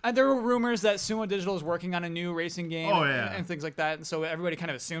point? There were rumors that Sumo Digital is working on a new racing game and things like that. And so everybody kind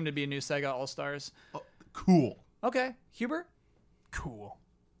of assumed it'd be a new Sega All-Stars. Oh, cool. Okay. Huber? Cool.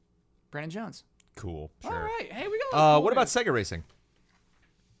 Brandon Jones. Cool. Sure. All right. Hey, we got What about Sega Racing?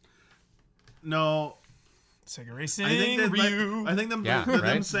 No. Sega Racing. I think that, Ryu. I think them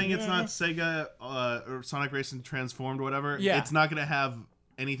right? saying it's not Sega or Sonic Racing Transformed or whatever. Yeah. It's not going to have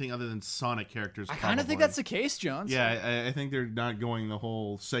anything other than Sonic characters. I kind of think that's the case, Jones. Yeah, I think they're not going the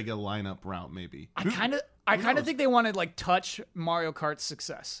whole Sega lineup route. Maybe. I kind of think they wanted like touch Mario Kart's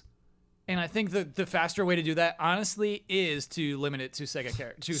success, and I think the faster way to do that, honestly, is to limit it to Sonic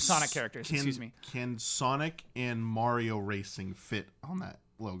characters. Excuse me. Can Sonic and Mario Racing fit on that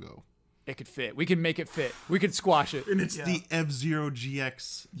logo? It could fit. We can make it fit. We could squash it. And it's the F-Zero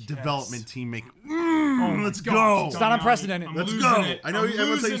GX development team making. Let's God. go. It's not unprecedented. I'm Let's losing go. it. I know I'm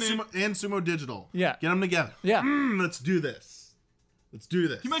everyone's saying losing Sumo and Sumo Digital. Yeah. Get them together. Yeah. Let's do this. Let's do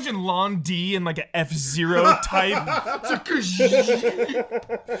this. Can you imagine Lon D in like an F-Zero type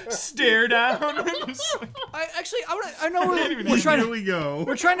stare down? I know Here we go.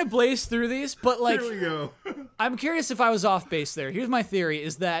 we're trying to blaze through these, but like, Here we go. I'm curious if I was off base there. Here's my theory: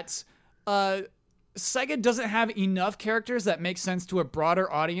 is that Sega doesn't have enough characters that make sense to a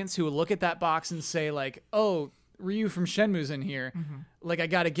broader audience who would look at that box and say like, "Oh, Ryu from Shenmue's in here." Like, I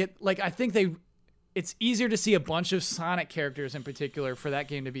gotta get. Like, I think it's easier to see a bunch of Sonic characters in particular for that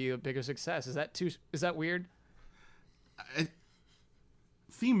game to be a bigger success. Is that weird?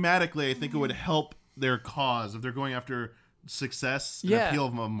 Thematically, I think it would help their cause if they're going after success and appeal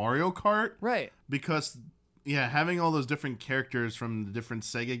of a Mario Kart. Right. Because, having all those different characters from the different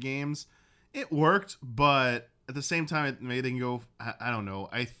Sega games, it worked, but at the same time, it made them go, I don't know.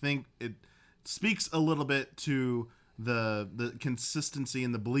 I think it speaks a little bit to the consistency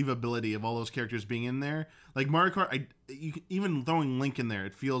and the believability of all those characters being in there. Like Mario Kart, even throwing Link in there,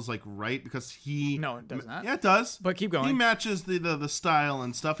 it feels like right because he. No, it does not. Yeah, it does. But keep going. He matches the style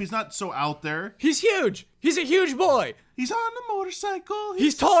and stuff. He's not so out there. He's huge. He's a huge boy. He's on the motorcycle.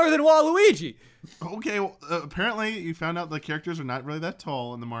 He's taller than Waluigi. Okay, well, apparently you found out the characters are not really that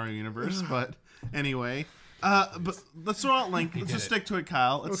tall in the Mario universe, but anyway. But let's throw out Link. Let's just stick to it,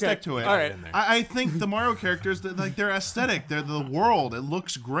 Kyle. Let's stick to it. All right. I think the Mario characters, they're aesthetic. They're the world. It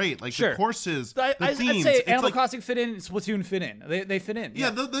looks great. Like the courses, the I'd themes. say It's Animal like, Crossing fit in. Splatoon fit in. They fit in. yeah,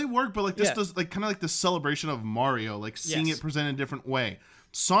 they work. But like this does like kind of like the celebration of Mario, like seeing Yes. it presented in a different way.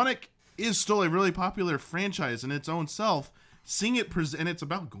 Sonic is still a really popular franchise in its own self. Seeing it and it's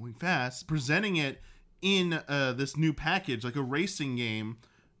about going fast. Presenting it in this new package, like a racing game.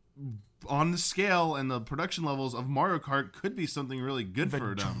 On the scale and the production levels of Mario Kart could be something really good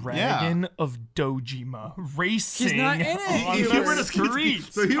for them. Dragon of Dojima racing. He's not in it. On Hubert the is-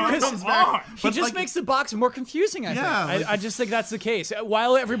 streets. So Hubert Come comes back. on. He just makes the box more confusing, I think. I just think that's the case.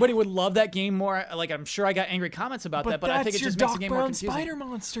 While everybody would love that game more, like I'm sure I got angry comments about that, but I think it just makes the game more confusing. Spider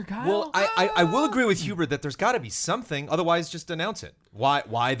Monster, Kyle. Well, I will agree with Hubert that there's got to be something. Otherwise, just announce it.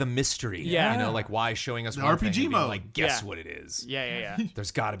 Why the mystery? Yeah. You know, like why showing us The one RPG thing and being mode. like, guess Yeah. what it is. Yeah.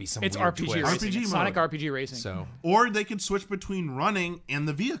 There's got to be some It's weird RPG twist. racing. RPG It's Sonic mode. RPG racing. So Or they could switch between running and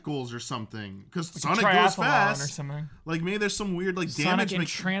the vehicles or something. Because Sonic goes triathlon fast. or something. Like maybe there's some weird like Sonic damage. and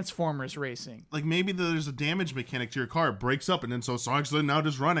Transformers racing. Like maybe there's a damage mechanic to your car. It breaks up and then so Sonic's now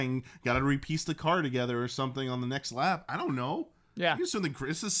just running. Got to repiece the car together or something on the next lap. I don't know. Yeah. Here's something.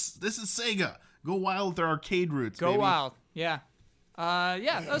 This is Sega. Go wild with their arcade roots. Go baby. wild. Yeah.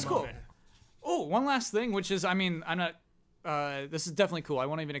 That was cool. Oh, one last thing, which is, I mean, I'm not this is definitely cool. I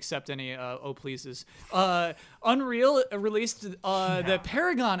won't even accept any oh pleases. Unreal released the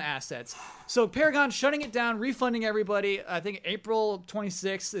Paragon assets. So Paragon shutting it down, refunding everybody. I think April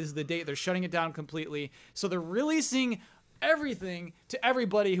 26th is the date they're shutting it down completely. So they're releasing everything to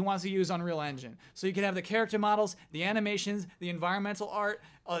everybody who wants to use Unreal Engine. So you can have the character models, the animations, the environmental art,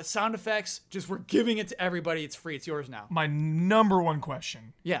 sound effects. Just we're giving it to everybody. It's free. It's yours now. My number one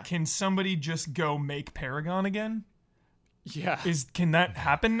question. Yeah. Can somebody just go make Paragon again? Yeah. Can that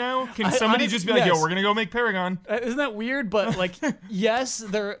happen now? Can somebody just be like, yo, we're going to go make Paragon? Isn't that weird? But like, yes,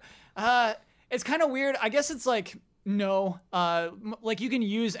 they're, it's kind of weird. I guess it's like, no, like you can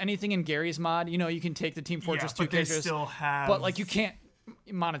use anything in Gary's mod. You know, you can take the Team Fortress 2 characters, still have... but like you can't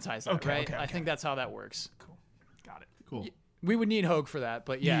monetize that, right? Okay. I think that's how that works. Cool. Got it. Cool. We would need Hogue for that,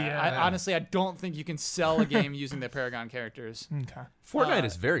 but yeah. Honestly, I don't think you can sell a game using the Paragon characters. Okay. Fortnite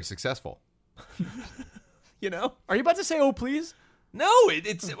is very successful. You know? Are you about to say, oh, please? No,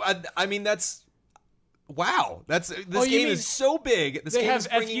 it's. I mean, that's. Wow, this game is so big. This they game have is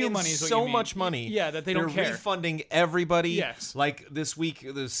bringing FU in money, is what so you mean. much money. Yeah, that they don't They're care. refunding everybody. Yes. Like this week,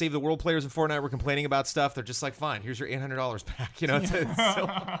 the Save the World players in Fortnite were complaining about stuff. They're just like, fine, here's your $800 back. You know,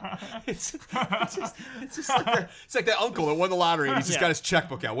 it's just like that uncle that won the lottery and he's just got his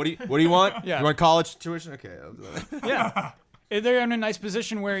checkbook out. What do you want? Yeah. You want college tuition? Okay. Yeah. They're in a nice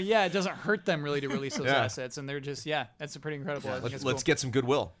position where, it doesn't hurt them really to release those assets, and they're just, that's pretty incredible. I think it's Let's cool. get some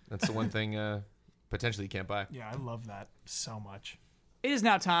goodwill. That's the one thing potentially you can't buy. Yeah, I love that so much. It is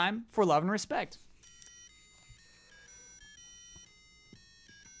now time for Love and Respect.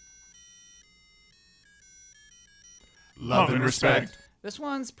 Love and respect. This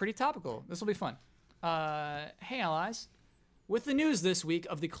one's pretty topical. This will be fun. Hey, allies. With the news this week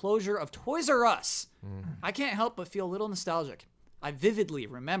of the closure of Toys R Us, I can't help but feel a little nostalgic. I vividly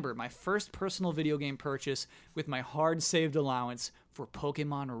remember my first personal video game purchase with my hard-saved allowance for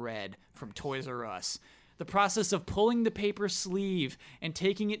Pokemon Red from Toys R Us. The process of pulling the paper sleeve and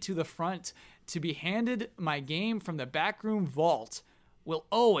taking it to the front to be handed my game from the backroom vault will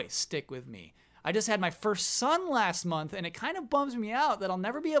always stick with me. I just had my first son last month, and it kind of bums me out that I'll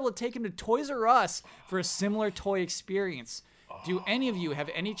never be able to take him to Toys R Us for a similar toy experience. Do any of you have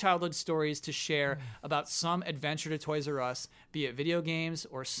any childhood stories to share about some adventure to Toys R Us, be it video games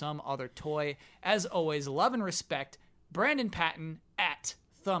or some other toy? As always, love and respect, Brandon Patton at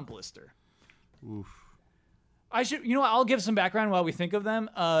Thumbblister. Oof. I'll give some background while we think of them.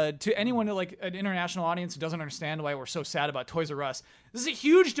 To anyone who, like an international audience who doesn't understand why we're so sad about Toys R Us, this is a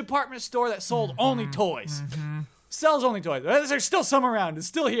huge department store that sold only toys. Sells only toys. There's still some around. It's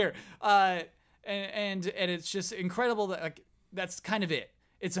still here. And it's just incredible that, like, that's kind of it.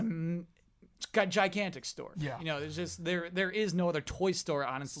 It's a gigantic store. Yeah. You know, there's just there is no other toy store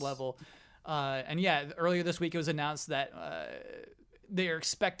on its level. Earlier this week it was announced that they are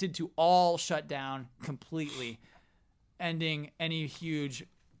expected to all shut down completely, ending any huge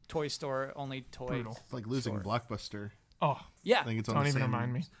toy store only toy. Brutal. It's like losing Blockbuster. Oh, Yeah. I think it's on don't the even same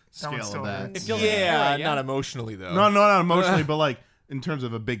remind me. That one scale still of that. hurts. It feels like an era, not emotionally though. No, not emotionally, but like in terms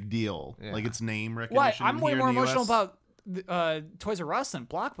of a big deal, Yeah. like its name Why? recognition. I'm way here more in the emotional US. about Toys R Us than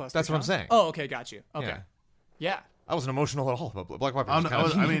Blockbuster. That's what I'm saying. Oh, okay, got you. Okay. Yeah. Yeah. I wasn't emotional at all about Black Panther.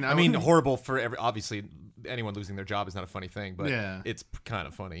 I I mean, horrible for obviously anyone losing their job is not a funny thing, but Yeah. it's kind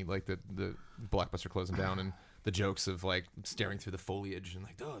of funny, like the Blockbuster closing down and the jokes of like staring through the foliage and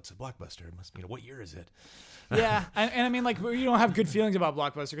like, oh, it's a Blockbuster. It must, what year is it? Yeah, and I mean, like, you don't have good feelings about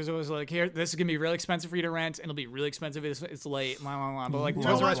Blockbuster because it was like, here, this is gonna be really expensive for you to rent, and it'll be really expensive if it's late, blah blah blah. But like, Love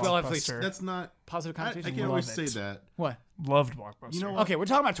Toys R Us will have Blockbuster. That's not. positive I connotation. can't always Love say it. that. What? Loved Blockbuster. You know what? Okay, we're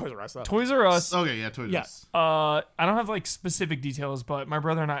talking about Toys R Us though. Toys R Us. Okay, yeah, Toys R Yeah. Us. I don't have like specific details, but my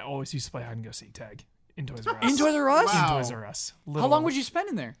brother and I always used to play hide and go seek tag in Toys R Us. In Toys R Us? Wow. In Toys R Us. How long would you spend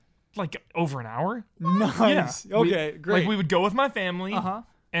in there? Like over an hour? Nice. Yeah. Okay, great. Like we would go with my family, Uh-huh.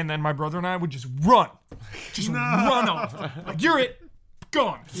 and then my brother and I would just run, run off. Like you're it,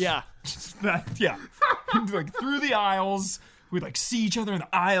 gone. Yeah. Yeah, like through the aisles. We'd like see each other in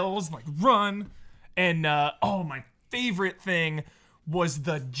the aisles, and, like run. And my favorite thing was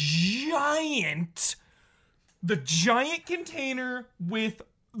the giant container with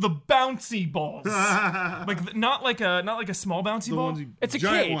the bouncy balls, like not like a small bouncy ball. It's a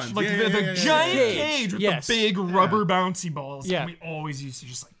giant cage. ones. Like Yeah, the yeah, yeah, giant yeah. cage with Yes. the big rubber bouncy balls. Yeah. And we always used to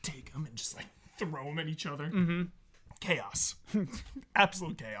just like take them and just like throw them at each other. Mm-hmm. Chaos.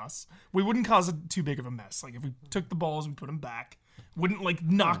 Absolute chaos. We wouldn't cause too big of a mess. Like if we took the balls, we put them back. Wouldn't like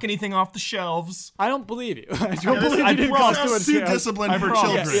knock anything off the shelves. I don't believe you. I don't believe I you didn't promise. cause too much Too chaos. disciplined for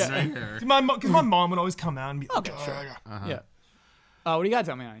promise. children, Yeah. right here. Because my mom would always come out and be like, Okay, sure. Yeah. What do you got to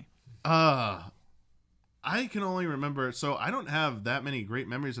tell me, honey? I can only remember, so I don't have that many great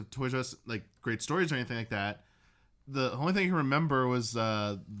memories of Toys R Us, like great stories or anything like that. The only thing I can remember was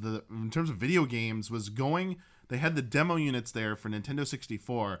in terms of video games was going. They had the demo units there for Nintendo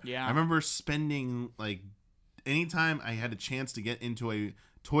 64. Yeah, I remember spending like anytime I had a chance to get into a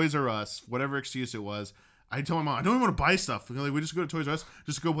Toys R Us, whatever excuse it was, I told my mom I don't even want to buy stuff. Like, we just go to Toys R Us,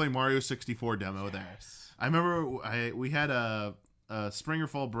 just go play Mario 64 demo there. I remember we had a spring or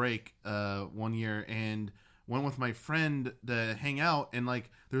fall break one year and went with my friend to hang out, and like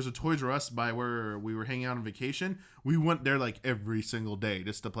there's a Toys R Us by where we were hanging out on vacation. We went there like every single day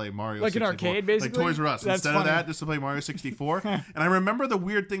just to play Mario like 64. An arcade, basically? Like Toys R Us. That's Instead funny. of that, just to play Mario 64. And I remember the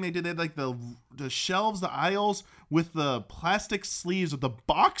weird thing they did. They had like the shelves, the aisles with the plastic sleeves with the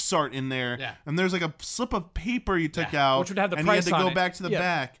box art in there. Yeah. And there's like a slip of paper you took out. Which would have the and price you had to on go it. back to the Yeah.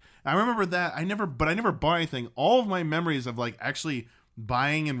 back. I remember that. I never bought anything. All of my memories of like actually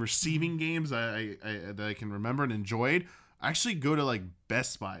buying and receiving games that I can remember and enjoyed actually go to like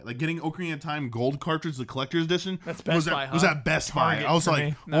Best Buy, like getting Ocarina of Time gold cartridge, the collector's edition. That's Best Buy, was at Best Buy. Target I was for like,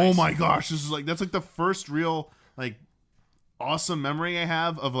 me. oh Nice. my gosh, this is like that's like the first real like awesome memory I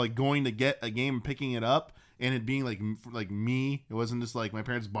have of like going to get a game and picking it up and it being like me. It wasn't just like my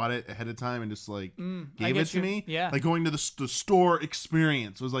parents bought it ahead of time and just like I gave get it to you. me. Yeah. Like going to the store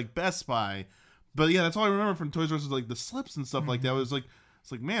experience was like Best Buy. But yeah, that's all I remember from Toys R Us is like the slips and stuff like that. It was like,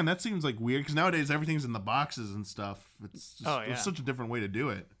 it's like, man, that seems like weird because nowadays everything's in the boxes and stuff. It's just Oh, yeah. it's such a different way to do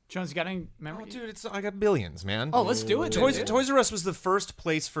it. Jones, you got any Oh, memory? dude, I got billions, man. Oh, let's do it. Toys dude. R Us was the first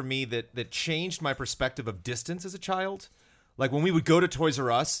place for me that changed my perspective of distance as a child. Like when we would go to Toys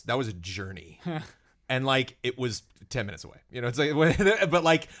R Us, that was a journey. And like it was 10 minutes away. You know, it's like but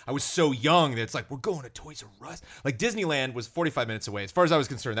like I was so young that it's like we're going to Toys R Us. Like Disneyland was 45 minutes away. As far as I was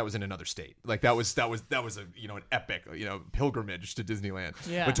concerned, that was in another state. Like that was a, you know, an epic, you know, pilgrimage to Disneyland.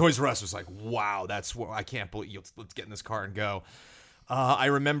 Yeah. But Toys R Us was like, wow, that's what I can't believe. Let's get in this car and go. I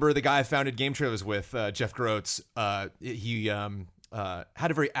remember the guy I founded Game Trailers with, Jeff Groats. He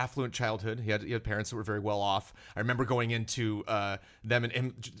had a very affluent childhood. He had parents that were very well off. I remember going into them and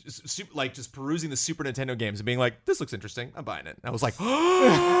him just perusing the Super Nintendo games and being like, "This looks interesting. I'm buying it." And I was like,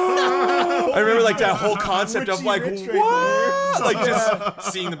 I remember like that whole concept of like, what? Like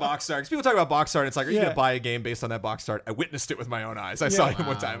just seeing the box art. Because people talk about box art. And it's like, are you Yeah. gonna buy a game based on that box art? I witnessed it with my own eyes. I saw it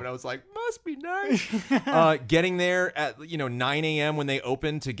one time and I was like, must be nice. Getting there at 9 a.m. when they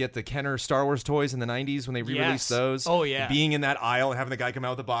opened to get the Kenner Star Wars toys in the 90s when they re-released Yes. those. Oh, yeah. Being in that aisle and having the guy come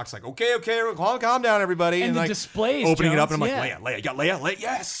out with the box like, okay, calm down, everybody. And the like displays, opening it up, Jones, and I'm yeah. like, Leia, you got Leia,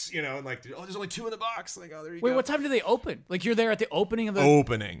 yes, and like, oh, there's only 2 in the box. Like, oh, there you Wait, go. what time do they open? Like you're there at the opening of the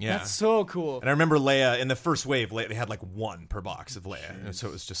Opening, yeah. That's so cool. And I remember Leia in the first wave. They had like 1 per box of Leia, and so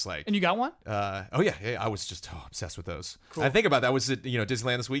it was just like. And you got one? Oh yeah, I was just obsessed with those. Cool. I think about that. I was at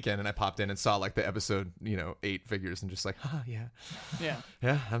Disneyland this weekend, and I popped in and saw like the episode 8 figures, and just like, Yeah.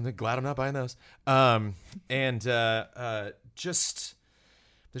 yeah, I'm glad I'm not buying those. Just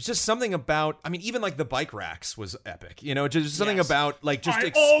there's just something about. I mean, even like the bike racks was epic. Just something Yes. about like just I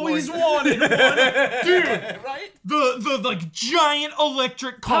exploring. always wanted one, dude. Right? The like giant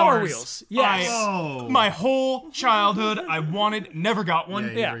electric Power cars. wheels. Yes. Oh. My whole childhood, I wanted, never got one. Yeah,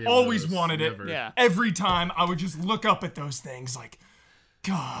 you never got Always those. wanted it. Never. Yeah. Every time I would just look up at those things like,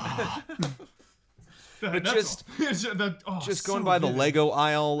 God. But That's just all. just so going by the vivid. Lego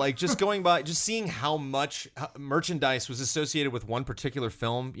aisle, like just going by, just seeing how much merchandise was associated with one particular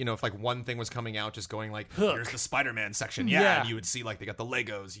film. If like one thing was coming out, just going like, here's the Spider-Man section, Yeah. and you would see like they got the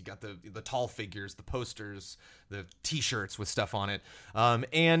Legos, you got the tall figures, the posters, the T-shirts with stuff on it,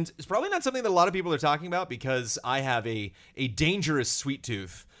 and it's probably not something that a lot of people are talking about because I have a dangerous sweet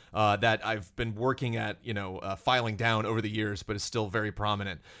tooth. That I've been working at, filing down over the years, but is still very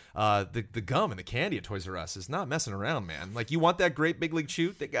prominent. The gum and the candy at Toys R Us is not messing around, man. Like you want that great big league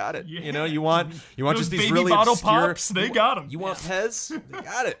chew, they got it. Yeah. You want Those just these baby really bottle obscure. pops, they got them. You want Pez, they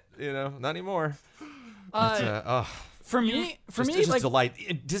got it. Not anymore. For me, Just like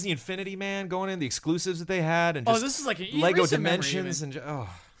delight. Disney Infinity, man, going in the exclusives that they had, and just this is like a Lego recent memory Dimensions, even. and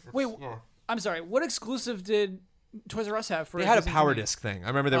Wait, I'm sorry. What exclusive did Toys R Us have for? they had a Disney power Infinity? disc thing. I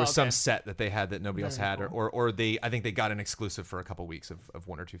remember there was okay. some set that they had that nobody else had, or I think they got an exclusive for a couple weeks of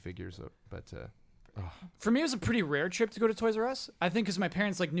 1 or 2 figures. But For me, it was a pretty rare trip to go to Toys R Us. I think because my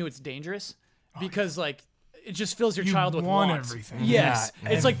parents knew it's dangerous because like it just fills your You child with want wants. everything. Yes,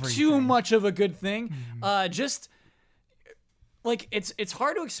 Yeah, it's like too everything. much of a good thing. Just like it's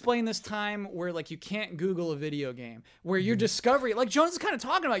hard to explain this time where like you can't Google a video game where your discovery, like Jones is kind of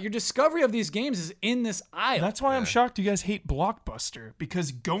talking about, your discovery of these games is in this aisle. That's why I'm shocked you guys hate Blockbuster,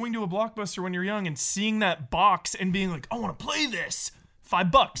 because going to a Blockbuster when you're young and seeing that box and being like, I want to play this,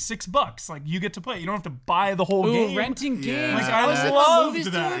 $5, $6. Like you get to play. You don't have to buy the whole game. Renting games. Like, I was I in loved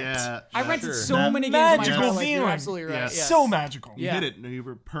movies, that. dude. Yeah, I rented sure. so many games. Magical in my feeling. You're absolutely right. Yeah. Yes. So magical. You Yeah. did it. You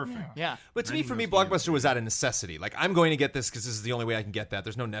were perfect. Yeah. But to me, for me, Renting those Blockbuster games. was out of necessity. Like, I'm going to get this because this is the only way I can get that.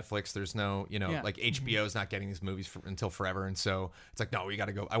 There's no Netflix. There's no, like HBO's not getting these movies until forever. And so it's like, no, we got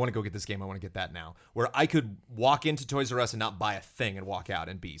to go. I want to go get this game. I want to get that now. Where I could walk into Toys R Us and not buy a thing and walk out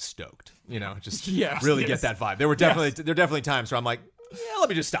and be stoked. Just Yes. really get that vibe. There were definitely times where I'm like, yeah, let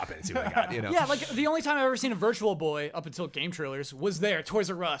me just stop in and see what I got. Yeah, like the only time I've ever seen a Virtual Boy up until game trailers was there, Toys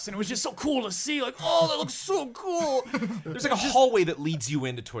R Us, and it was just so cool to see. Like, oh, that looks so cool. There's like a hallway that leads you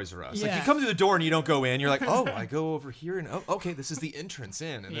into Toys R Us. Like Yeah. you come through the door and you don't go in. You're like, oh, I go over here and okay, this is the entrance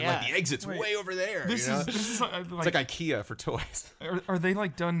in, and then like the exit's way over there. This is like, it's like IKEA for toys. are they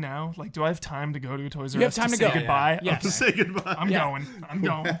like done now? Like, do I have time to go to Toys R You Us have time to say go. goodbye? Yeah. Okay. Say goodbye. I'm going.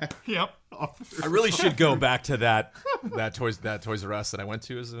 Yep. I really should go back to that Toys R Us that I went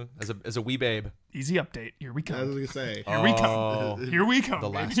to as a wee babe. Easy update. Here we I was come. gonna say. Here we come. Here we come. The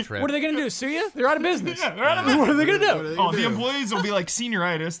last baby. trip. What are they gonna do? Sue you? They're out of business. Yeah, they're out of What are they gonna do? Oh, the employees will be like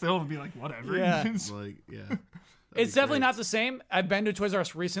senioritis. They'll be like, whatever. Yeah. Like, yeah. It's definitely not the same. I've been to Toys R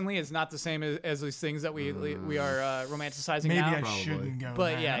Us recently. It's not the same as these things that we are romanticizing Maybe now. I shouldn't go.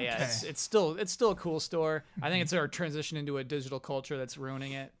 But then. yeah, Okay. it's still a cool store. I think it's our transition into a digital culture that's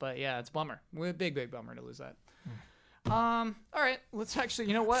ruining it. But yeah, it's a bummer. We're a big bummer to lose that. All right, let's actually.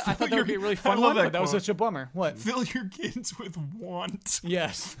 You know what? I thought that would be a really fun I love one, that but that was quote. such a bummer. What? Fill your kids with want.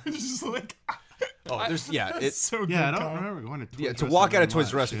 Yes. Just like Oh, there's it's so good. Yeah, I don't Kyle. remember going to Toys yeah R to Us walk that out of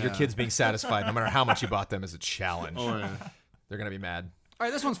Toys R much, Us with your yeah. kids being satisfied, no matter how much you bought them, is a challenge. Oh, yeah. They're gonna be mad. All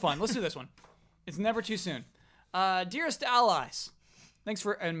right, this one's fun. Let's do this one. It's never too soon. Dearest allies, thanks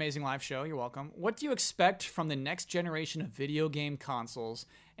for an amazing live show. You're welcome. What do you expect from the next generation of video game consoles?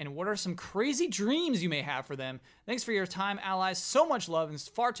 And what are some crazy dreams you may have for them? Thanks for your time, allies. So much love and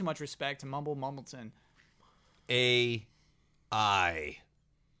far too much respect to Mumble Mumbleton. AI.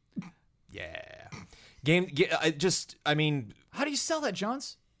 Yeah. I mean, How do you sell that,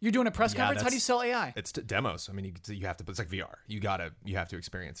 Jones? You're doing a press Yeah, conference? How do you sell AI? it's demos. I mean, you have to. It's like VR. You have to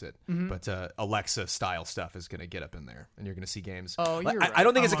experience it. Mm-hmm. But Alexa style stuff is gonna get up in there, and you're gonna see games. Oh, Like, you're I right.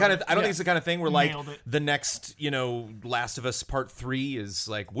 don't think it's the kind of. I don't Yeah. think it's the kind of thing where like Nailed it. the next Last of Us Part 3 is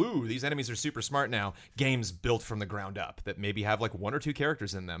like, woo, these enemies are super smart now. Games built from the ground up that maybe have like one or two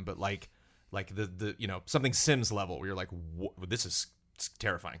characters in them, but like the something Sims level where you're like, this is. It's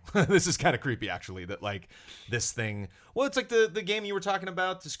terrifying. This is kind of creepy, actually, that like this thing. Well, it's like the game you were talking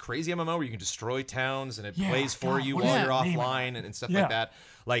about, this crazy MMO where you can destroy towns and it Yeah, plays for God, you what while is you're that name? offline and stuff Yeah. like that.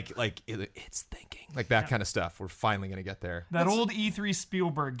 Like it's thinking, like that kind of stuff. We're finally gonna get there. That old E3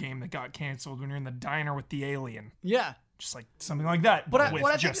 Spielberg game that got canceled when you're in the diner with the alien. Yeah. Just like something like that. But with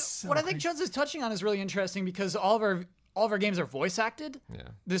what I think just what I so think crazy. Jones is touching on is really interesting because all of our games are voice acted. Yeah.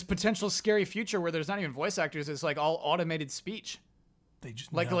 This potential scary future where there's not even voice actors, it's like all automated speech. They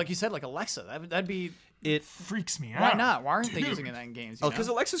just Like know. you said, like Alexa. That'd be It. freaks me out. why not? Why aren't they Dude. using it in games? Oh, because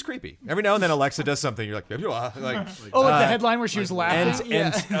Alexa's creepy. Every now and then Alexa does something. You're like, Oh, like the headline where she was laughing.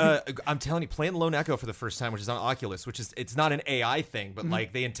 and I'm telling you, playing Lone Echo for the first time, which is on Oculus, it's not an AI thing, but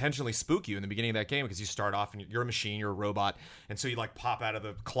like they intentionally spook you in the beginning of that game because you start off and you're a machine, you're a robot, and so you like pop out of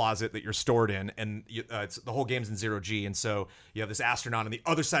the closet that you're stored in, and it's the whole game's in 0G, and so you have this astronaut on the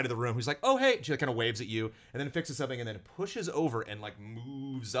other side of the room who's like, oh hey, she kind of waves at you, and then fixes something, and then pushes over and like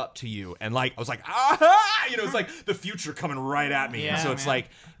moves up to you, and like I was like, ah, it's like the future coming right at me, Yeah, and so it's man. like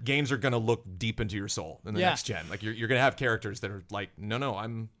games are gonna look deep into your soul in the Yeah. next gen. Like you're gonna have characters that are like,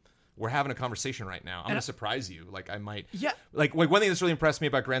 no, we're having a conversation right now. I'm gonna surprise you. Like I might. Yeah. Like one thing that's really impressed me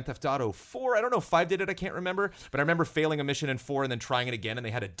about Grand Theft Auto 4, I don't know if 5 did it, I can't remember, but I remember failing a mission in 4 and then trying it again, and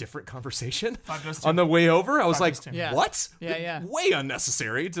they had a different conversation 5 does too. on the way over. I was 5 like, does too. Yeah. what? Yeah. Way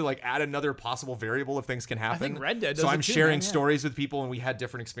unnecessary to like add another possible variable if things can happen. think Red Dead So does it I'm too, sharing man, yeah. stories with people, and we had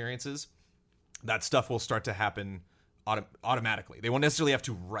different experiences. That stuff will start to happen automatically. They won't necessarily have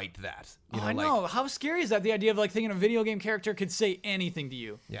to write that. I know. How scary is that? The idea of like thinking a video game character could say anything to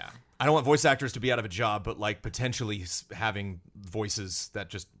you. Yeah. I don't want voice actors to be out of a job, but like potentially having voices that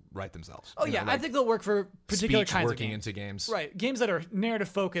just write themselves. Oh yeah, I think they'll work for particular speech kinds working of games. into games. Right, games that are narrative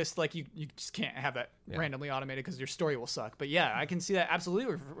focused, like you just can't have that randomly automated because your story will suck. But yeah, I can see that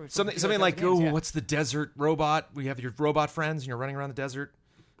absolutely. For Something like, games, yeah. what's the desert robot? We have your robot friends, and you're running around the desert.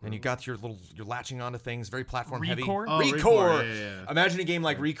 And you got you're latching onto things, very platform heavy. Recore? Oh, Recore. Recore, yeah. Imagine a game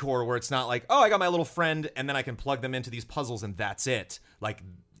like Recore where it's not like, oh, I got my little friend, and then I can plug them into these puzzles, and that's it. Like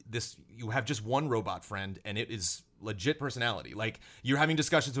you have just one robot friend, and it is legit personality. Like, you're having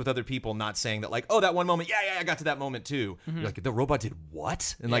discussions with other people, not saying that like, oh, that one moment, yeah, I got to that moment too. You're like, the robot did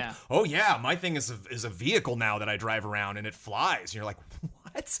what? And like, oh yeah, my thing is a vehicle now that I drive around and it flies. And you're like,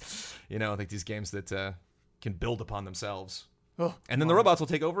 what? I think these games that can build upon themselves. Oh, and then the robots will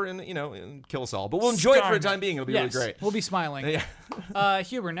take over and kill us all. But we'll enjoy it for a time being. It'll be really great. We'll be smiling. Yeah.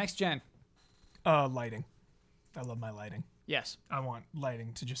 Huber, next gen. Lighting. I love my lighting. Yes. I want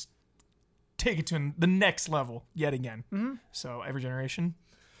lighting to just take it to the next level yet again. Mm-hmm. So every generation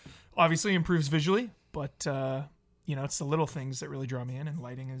obviously improves visually, but it's the little things that really draw me in, and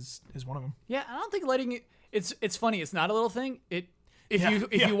lighting is one of them. Yeah, I don't think lighting. It's funny. It's not a little thing.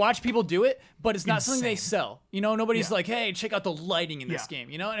 If you watch people do it, but it's not something they sell. Nobody's like, hey, check out the lighting in this game.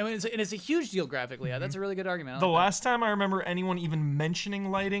 And it's a huge deal graphically. Mm-hmm. That's a really good argument. The last time I remember anyone even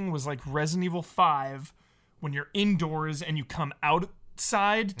mentioning lighting was like Resident Evil 5, when you're indoors and you come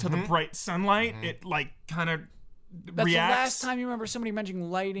outside to the bright sunlight. It like kind of reacts. That's the last time you remember somebody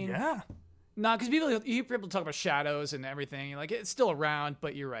mentioning lighting. Yeah. No, because you hear people talk about shadows and everything. Like, it's still around,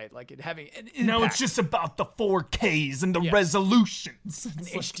 but you're right. Like, it having an impact. No, it's just about the 4Ks and the resolutions. And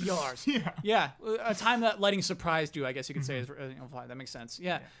the HDRs. Yeah. Yeah. A time that lighting surprised you, I guess you could say. Is that makes sense.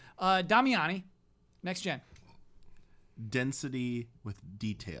 Yeah. Damiani, next gen. Density with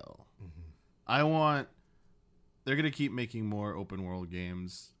detail. They're going to keep making more open world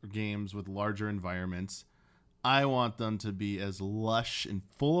games, or games with larger environments. I want them to be as lush and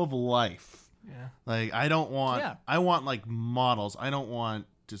full of life. Yeah. Like, I want like models. I don't want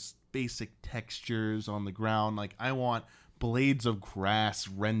just basic textures on the ground. Like, I want blades of grass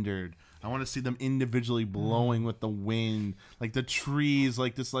rendered. I want to see them individually blowing with the wind. Like the trees,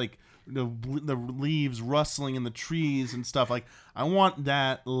 like this, like the leaves rustling in the trees and stuff. Like, I want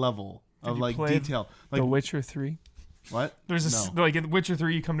that level of like detail. Like The Witcher 3. What? There's like in Witcher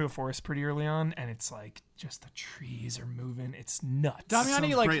 3, you come to a forest pretty early on, and it's like just the trees are moving. It's nuts.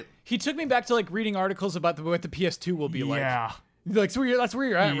 Damiani, like great. He took me back to like reading articles about what the PS2 will be like. Yeah. Like, so that's where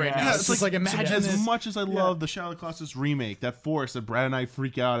you're at right now. Yeah, it's like imagine as this. much as I love the Shadow of the Colossus remake, that forest that Brad and I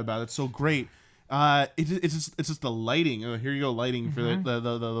freak out about, it's so great. It's just the lighting. Here you go, lighting for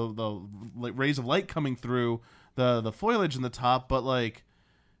the rays of light coming through the foliage in the top, but like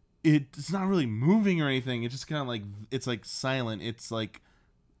it's not really moving or anything. It's just kind of like it's like silent. It's like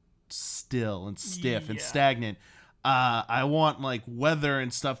still and stiff and stagnant. I want like weather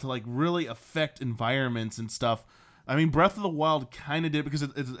and stuff to like really affect environments and stuff. I mean, Breath of the Wild kind of did because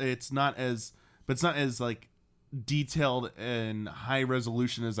it's not as like detailed and high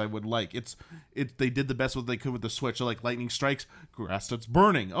resolution as I would like. They did the best what they could with the Switch. So like lightning strikes, grass starts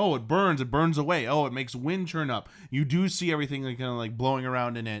burning. Oh, it burns away. Oh, it makes wind churn up. You do see everything like kind of like blowing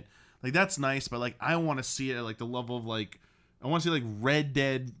around in it. Like that's nice, but like I want to see it at like the level of like I want to see like Red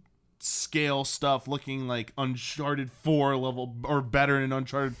Dead scale stuff looking like Uncharted 4 level or better than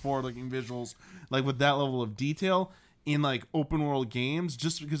Uncharted 4 looking visuals, like with that level of detail in like open world games,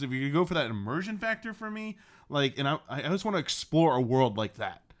 just because if you go for that immersion factor for me, like, and I just want to explore a world like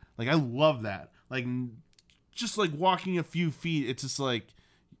that. Like I love that. Like just like walking a few feet, it's just like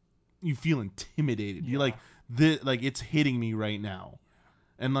you feel intimidated. You're like like it's hitting me right now.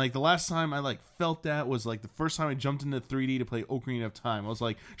 And like the last time I like felt that was like the first time I jumped into 3D to play Ocarina of Time. I was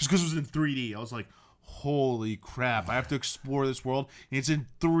like, just because it was in 3D, I was like, holy crap! I have to explore this world. And it's in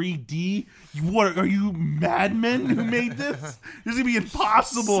 3D. What are you madmen who made this? This is gonna be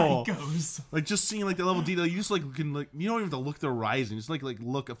impossible. Psychos. Like just seeing like the level of detail, you just like can like you don't even have to look at the horizon. Just like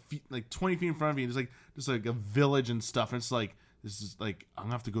look like 20 feet in front of you. Just like a village and stuff. And it's like. This is like I'm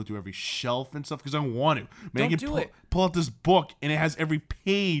gonna have to go through every shelf and stuff because I want to. Man, pull out this book and it has every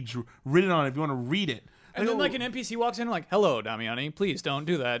page written on it if you want to read it. And then like an NPC walks in and like, "Hello, Damiani, please don't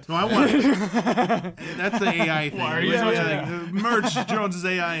do that." No, I want it. That's the AI thing. Merge Jones'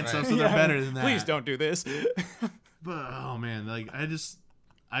 AI and stuff, so they're better than that. Please don't do this. But oh man, like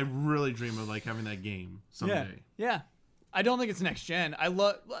I really dream of like having that game someday. Yeah. I don't think it's next gen. I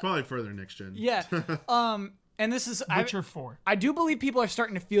love probably further next gen. Yeah. And this is Witcher 4. I do believe people are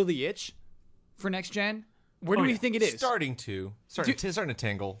starting to feel the itch for next gen. Where do you think it is? Starting to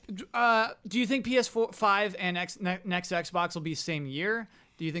tangle. Do you think PS4, 5, and next Xbox will be same year?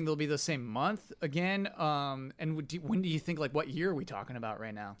 Do you think they'll be the same month again? And when do you think, like, what year are we talking about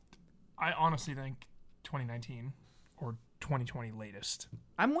right now? I honestly think 2019 or 2020 latest.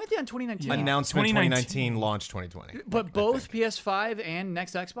 I'm with you on 2019. Yeah. Announcement 2019, launch 2020. But both PS5 and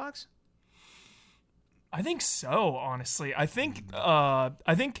next Xbox? I think so, honestly. I think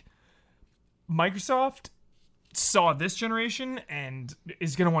Microsoft saw this generation and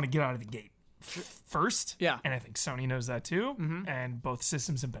is going to want to get out of the gate first. Yeah. And I think Sony knows that too. Mm-hmm. And both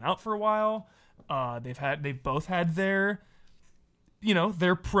systems have been out for a while. They've both had their,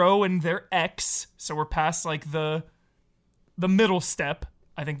 their Pro and their X. So we're past like the middle step.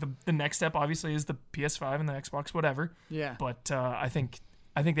 I think the next step obviously is the PS5 and the Xbox, whatever. Yeah. But I think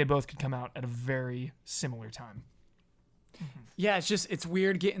they both could come out at a very similar time. Yeah, it's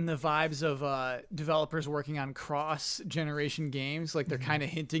weird getting the vibes of developers working on cross-generation games. Like they're kind of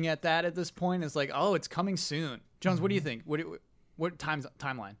hinting at that at this point. It's like, oh, it's coming soon. Jones, what do you think? What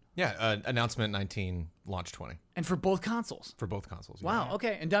timeline? Yeah, announcement 19, launch 20. And for both consoles? For both consoles. Wow, yeah.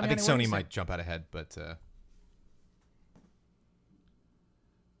 okay. And I think Sony might jump out ahead, but...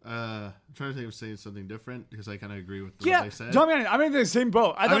 I'm trying to think of saying something different because I kind of agree with what they said. I'm in the same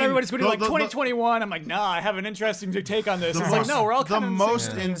boat. I thought everybody's going to be like 2021. I'm like, nah, I have an interesting take on this. It's like, no, we're all kind of the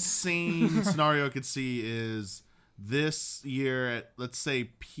most insane scenario I could see is this year at, let's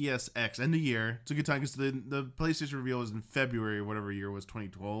say, PSX, end of year. It's a good time because the PlayStation reveal was in February or whatever year it was,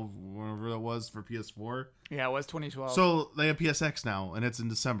 2012, whatever that was for PS4. Yeah, it was 2012. So they have PSX now, and it's in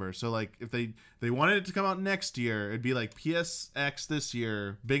December. So like, if they wanted it to come out next year, it'd be like PSX this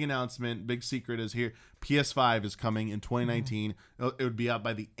year. Big announcement, big secret is here. PS5 is coming in 2019. It would be out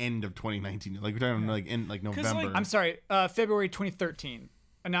by the end of 2019. Like we're talking like November. I'm sorry, February 2013.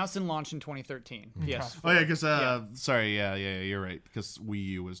 Announced and launched in 2013. PS4. Oh yeah, because sorry, yeah, you're right. Because Wii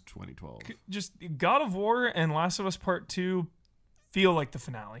U was 2012. Just God of War and Last of Us Part 2 feel like the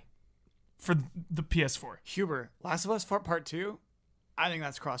finale for the PS4. Huber, Last of Us Part 2, I think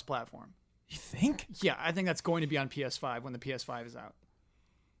that's cross-platform. You think? Yeah, I think that's going to be on PS5 when the PS5 is out.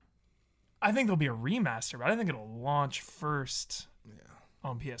 I think there'll be a remaster, but I think it'll launch first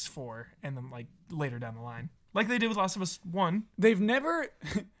on PS4 and then like later down the line. Like they did with Last of Us 1. They've never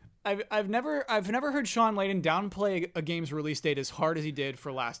I've never heard Sean Layden downplay a game's release date as hard as he did for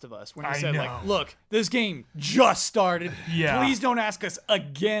Last of Us when he said like, "Look, this game just started. Yeah. Please don't ask us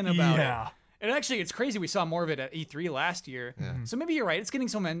again about Yeah. it." And actually, it's crazy. We saw more of it at E3 last year. Yeah. So maybe you're right. It's getting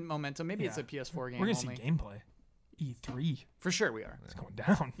some momentum. Maybe it's a PS4 game. We're gonna only. see gameplay. E3. For sure, we are. It's going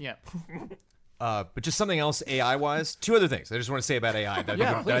down. Yeah. But just something else AI-wise. Two other things I just want to say about AI that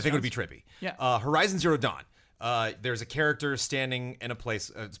I think would be trippy. Yeah. Horizon Zero Dawn. There's a character standing in a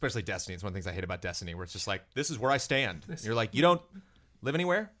place, especially Destiny. It's one of the things I hate about Destiny, where it's just like, this is where I stand. You're like, you don't live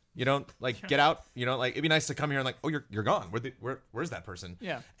anywhere. You don't like get out. You know, like it'd be nice to come here and like, oh, you're gone. Where's that person?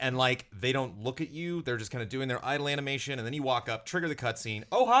 Yeah. And like they don't look at you. They're just kind of doing their idle animation, and then you walk up, trigger the cutscene.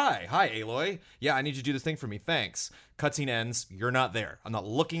 Oh hi, Aloy. Yeah, I need you to do this thing for me. Thanks. Cutscene ends. You're not there. I'm not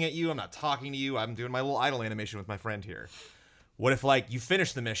looking at you. I'm not talking to you. I'm doing my little idle animation with my friend here. What if like you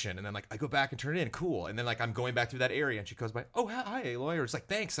finish the mission and then like I go back and turn it in, cool, and then like I'm going back through that area and she goes by, oh hi Aloy, or it's like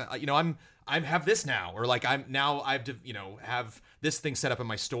thanks, I'm have this now, or like I've have this thing set up in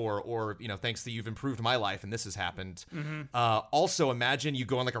my store, or thanks that you've improved my life and this has happened. Mm-hmm. Also imagine you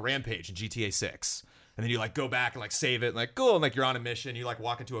go on like a rampage in GTA 6 and then you like go back and like save it and like cool, and like you're on a mission, you like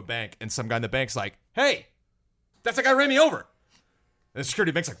walk into a bank and some guy in the bank's like, hey, that's the guy who ran me over. And the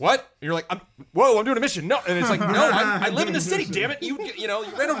security bank's like, what? And you're like, I'm doing a mission. No. And it's like, no, I live in the city, damn it. You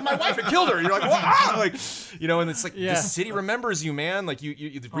ran over my wife and killed her. And you're like, what? Ah! Like, and it's like, the city remembers you, man. Like, you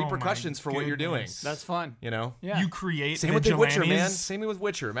the repercussions for what you're doing. That's fun. Yeah. You create Same with The Witcher, man. Same with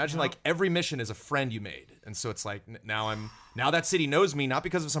Witcher. Imagine, like, every mission is a friend you made. And so it's like, now that city knows me, not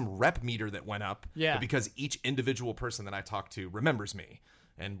because of some rep meter that went up, but because each individual person that I talk to remembers me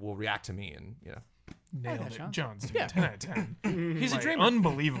and will react to me and, Nailed it. Jones, dude. 10 out of 10. He's a dreamer.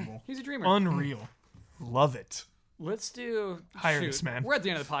 Unbelievable. He's a dreamer. Unreal. Love it. Let's do... Hire this man. We're at the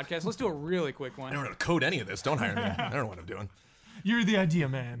end of the podcast. Let's do a really quick one. I don't know how to code any of this. Don't hire me. I don't know what I'm doing. You're the idea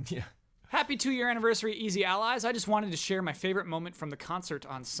man. Yeah. Happy 2-year anniversary, Easy Allies. I just wanted to share my favorite moment from the concert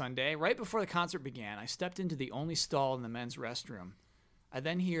on Sunday. Right before the concert began, I stepped into the only stall in the men's restroom. I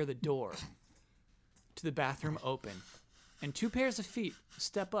then hear the door to the bathroom open, and 2 pairs of feet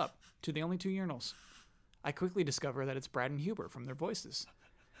step up to the only 2 urinals. I quickly discover that it's Brad and Huber from their voices.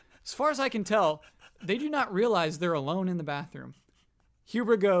 As far as I can tell, they do not realize they're alone in the bathroom.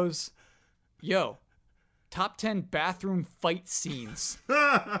 Huber goes, yo, top 10 bathroom fight scenes.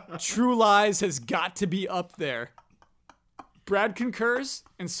 True Lies has got to be up there. Brad concurs,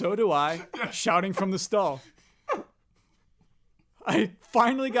 and so do I, shouting from the stall. I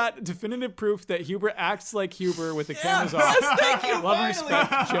finally got definitive proof that Huber acts like Huber with the cameras off. Yes, thank you, Love and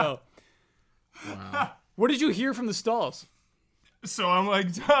respect, Joe. Wow. What did you hear from the stalls? So I'm like,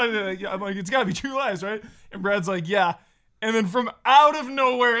 it's gotta be True Lies, right? And Brad's like, yeah. And then from out of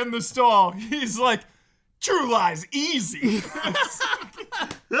nowhere in the stall, he's like, True Lies, easy.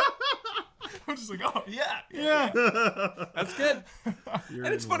 I'm just like, oh, yeah. That's good. And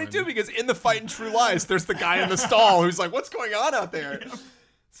it's funny, too, because in the fight in True Lies, there's the guy in the stall who's like, what's going on out there?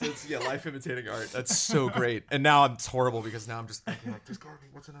 So it's, life imitating art. That's so great. And now it's horrible because now I'm just thinking, like,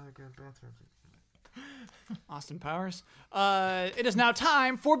 what's another good bathroom? Austin Powers. It is now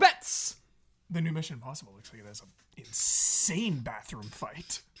time for bets. The new Mission Impossible looks like it has an insane bathroom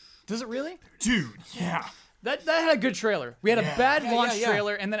fight. Does it really? Dude, yeah. That had a good trailer. We had a bad launch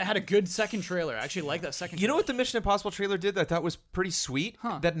trailer, and then it had a good second trailer. I actually like that second trailer. You know what the Mission Impossible trailer did that I thought was pretty sweet?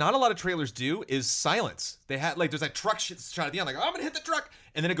 That not a lot of trailers do is silence. They had, like, there's that truck shot at the end, like, oh, I'm going to hit the truck.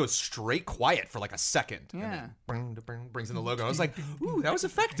 And then it goes straight quiet for like a second. Yeah. And then brings in the logo. I was like, ooh, that was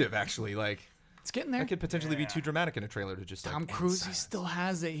effective, actually. Like, it's getting there. that could potentially be too dramatic in a trailer to just, like, Tom Cruise, he still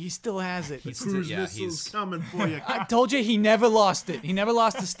has it. He's Cruise missiles coming for you. I told you he never lost it. He never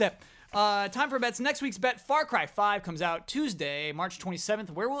lost a step. Time for bets. Next week's bet, Far Cry 5 comes out Tuesday, March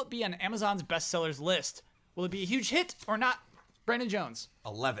 27th. Where will it be on Amazon's bestsellers list? Will it be a huge hit or not? Brandon Jones.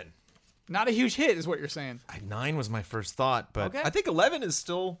 11. Not a huge hit is what you're saying. 9 was my first thought, but Okay. I think 11 is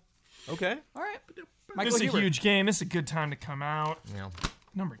still okay. All right. This Michael is a Huber. huge game. This is a good time to come out. Yeah.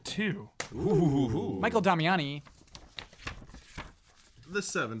 Number 2. Michael Damiani. The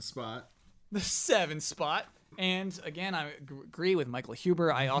 7 spot. The 7 spot. And again, I agree with Michael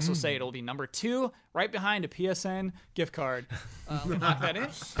Huber. I also say it'll be number 2, right behind a PSN gift card. We'll knock that in.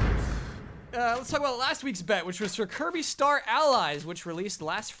 Let's talk about last week's bet, which was for Kirby Star Allies, which released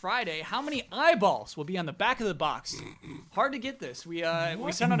last Friday. How many eyeballs will be on the back of the box? Hard to get this. We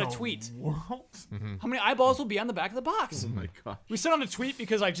sent out a tweet. World? How many eyeballs will be on the back of the box? Oh my god. We sent out a tweet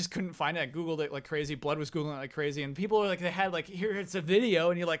because I just couldn't find it. I Googled it like crazy. Blood was Googling it like crazy. And people were like, they had like, here, it's a video.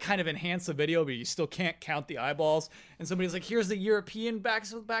 And you like kind of enhance the video, but you still can't count the eyeballs. And somebody's like, here's the European back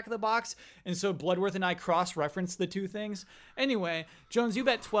of the box. And so Bloodworth and I cross-referenced the two things. Anyway, Jones, you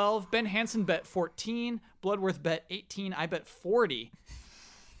bet 12. Ben Hansen bet 14. Bloodworth bet 18. I bet 40.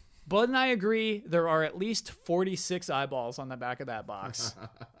 Blood and I agree there are at least 46 eyeballs on the back of that box.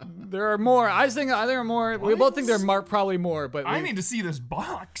 There are more. I was thinking there are more. We both think there are probably more. But I need to see this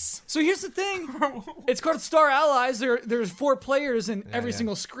box. So here's the thing. It's called Star Allies. There's 4 players in every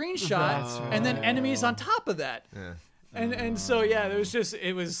single screenshot, and then enemies on top of that. Yeah. And so yeah, there's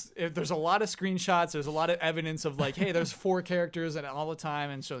a lot of screenshots. There's a lot of evidence of like, hey, there's 4 characters and all the time,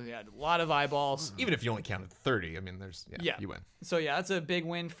 and so yeah, a lot of eyeballs. Even if you only counted 30, I mean, you win. So yeah, that's a big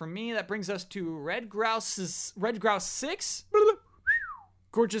win for me. That brings us to Red Grouse 6,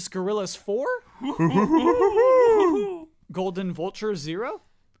 Gorgeous Gorillas 4, Golden Vulture 0.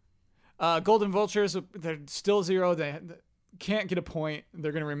 Golden Vultures, they're still 0. They can't get a point.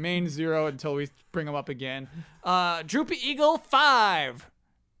 They're going to remain 0 until we bring them up again. Droopy Eagle 5.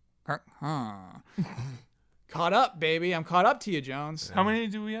 Caught up, baby. I'm caught up to you, Jones. How many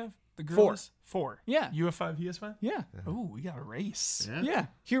do we have? The girls? 4. Yeah. You have 5, he has 5? Yeah. Oh, we got a race. Yeah.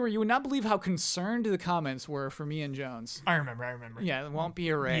 Huber, you would not believe how concerned the comments were for me and Jones. I remember. Yeah, it won't be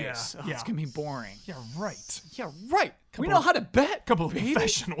a race. Yeah. It's going to be boring. Yeah, right. Yeah, right. We know how to bet. Couple of baby.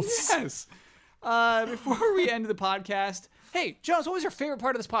 professionals. Yes. Before we end the podcast, hey, Jones, what was your favorite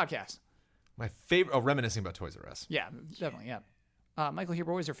part of this podcast? My favorite, reminiscing about Toys R Us. Yeah, definitely, yeah. Michael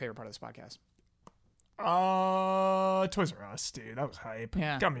Huber, what was your favorite part of this podcast? Toys R Us, dude. That was hype.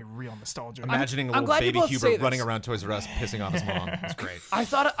 Yeah. Got me real nostalgic. Imagining a I'm little glad you baby both say Huber this. running around Toys R Us, pissing off his mom. It's great. I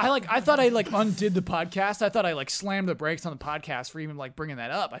thought I undid the podcast. I thought I slammed the brakes on the podcast for even bringing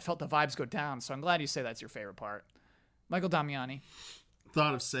that up. I felt the vibes go down, so I'm glad you say that's your favorite part. Michael Damiani.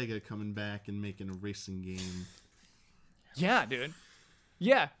 Thought of Sega coming back and making a racing game. Yeah, dude.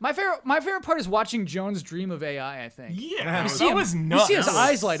 Yeah, my favorite part is watching Jones dream of AI. I think. Yeah, see that him, was nuts. You see his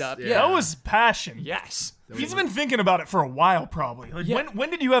eyes light up. Yeah, That was passion. yes. He's been thinking about it for a while, probably. When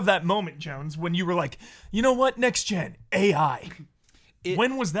did you have that moment, Jones, when you were like, you know what, next gen AI?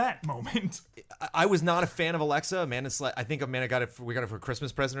 When was that moment? I was not a fan of Alexa. I think Amanda got it. We got it for a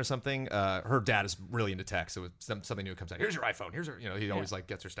Christmas present or something. Her dad is really into tech, so it's something new comes out. Here's your iPhone. Here's her. He always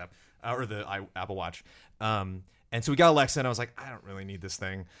gets her stuff, or the Apple Watch. And so we got Alexa, and I was like, I don't really need this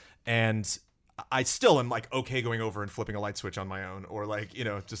thing. And I still am okay going over and flipping a light switch on my own, or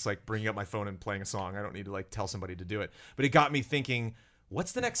just bringing up my phone and playing a song. I don't need to tell somebody to do it. But it got me thinking,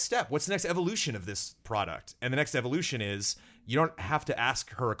 what's the next step? What's the next evolution of this product? And the next evolution is you don't have to ask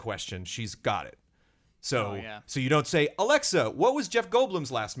her a question. She's got it. So you don't say, Alexa, what was Jeff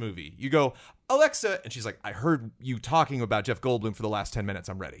Goldblum's last movie? You go, Alexa, and she's like, I heard you talking about Jeff Goldblum for the last 10 minutes.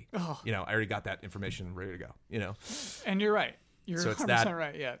 I'm ready. I already got that information ready to go, And you're right. You're So it's 100% that-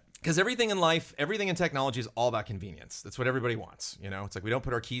 right. Yeah. Because everything in life, everything in technology is all about convenience. That's what everybody wants. It's we don't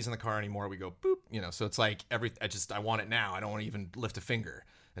put our keys in the car anymore. We go boop. So it's I want it now. I don't want to even lift a finger.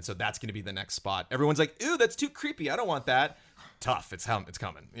 And so that's going to be the next spot. Everyone's like, ooh, that's too creepy. I don't want that. Tough. It's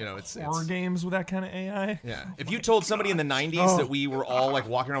coming. You know, it's horror games with that kind of AI. Yeah. If you told somebody in the 90s that we were all like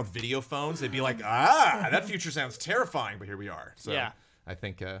walking around with video phones, they'd be like, that future sounds terrifying, but here we are. So yeah. I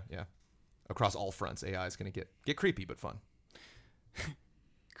think, across all fronts, AI is going to get creepy but fun.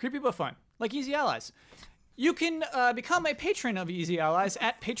 Creepy but fun. Like Easy Allies. You can become a patron of Easy Allies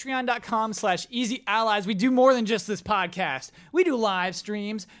at patreon.com/Easy Allies. We do more than just this podcast. We do live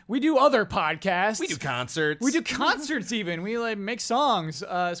streams. We do other podcasts. We do concerts. We do concerts even. We like make songs.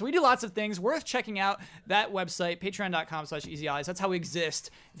 So we do lots of things. Worth checking out that website, patreon.com/Easy Allies. That's how we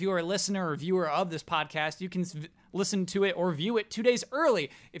exist. If you are a listener or viewer of this podcast, you can listen to it or view it 2 days early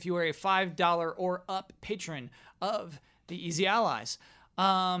if you are a $5 or up patron of the Easy Allies.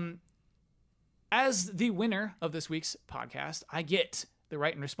 As the winner of this week's podcast, I get the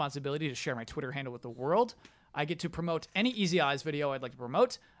right and responsibility to share my Twitter handle with the world. I get to promote any Easy Allies video I'd like to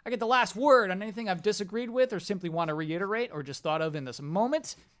promote. I get the last word on anything I've disagreed with or simply want to reiterate or just thought of in this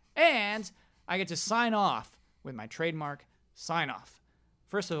moment. And I get to sign off with my trademark sign-off.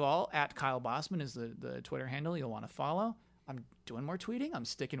 First of all, at Kyle Bossman is the Twitter handle you'll want to follow. I'm doing more tweeting. I'm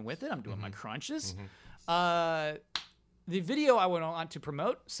sticking with it. I'm doing my crunches. The video I would want to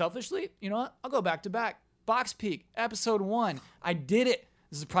promote, selfishly, you know what? I'll go back to back. Box Peak, episode 1. I did it.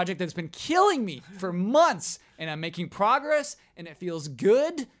 This is a project that's been killing me for months, and I'm making progress, and it feels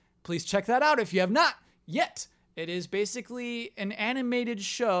good. Please check that out if you have not yet. It is basically an animated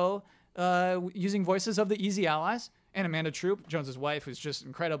show using voices of the Easy Allies, and Amanda Troop, Jones's wife, who's just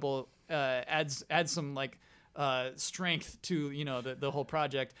incredible, adds some, like, strength to, you know, the whole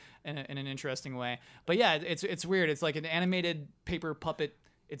project in an interesting way. But yeah, it's weird. It's like an animated paper puppet.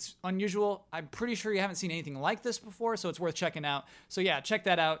 It's unusual. I'm pretty sure you haven't seen anything like this before, so it's worth checking out. So yeah, check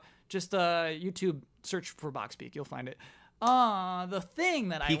that out. Just YouTube search for Box Peak. You'll find it. The thing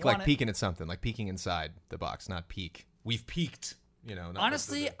that peek, like peeking at something, like peeking inside the box, not peek. We've peeked. You know,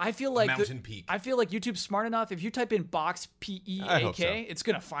 honestly, I feel like mountain peak. I feel like YouTube's smart enough. If you type in box PEAK, it's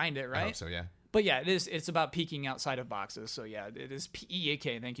gonna find it, right? I hope so, yeah. But yeah, it's about peeking outside of boxes. So yeah, it is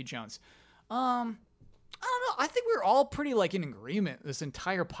PEAK. Thank you, Jones. I don't know. I think we're all pretty like in agreement this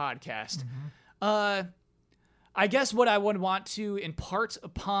entire podcast. I guess what I would want to impart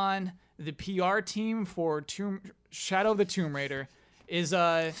upon the PR team for Shadow of the Tomb Raider is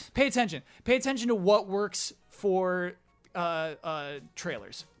pay attention. Pay attention to what works for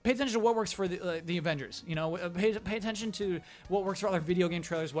trailers. Pay attention to what works for the Avengers. You know, pay attention to what works for other video game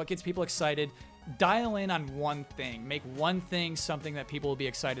trailers. What gets people excited. Dial in on one thing. Make one thing something that people will be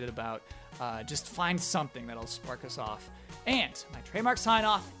excited about. Just find something that'll spark us off. And my trademark sign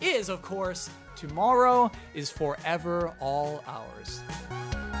off is, of course, tomorrow is forever all ours.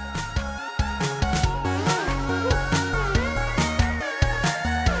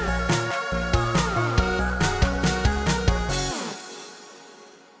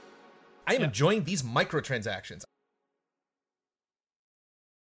 I am enjoying these microtransactions.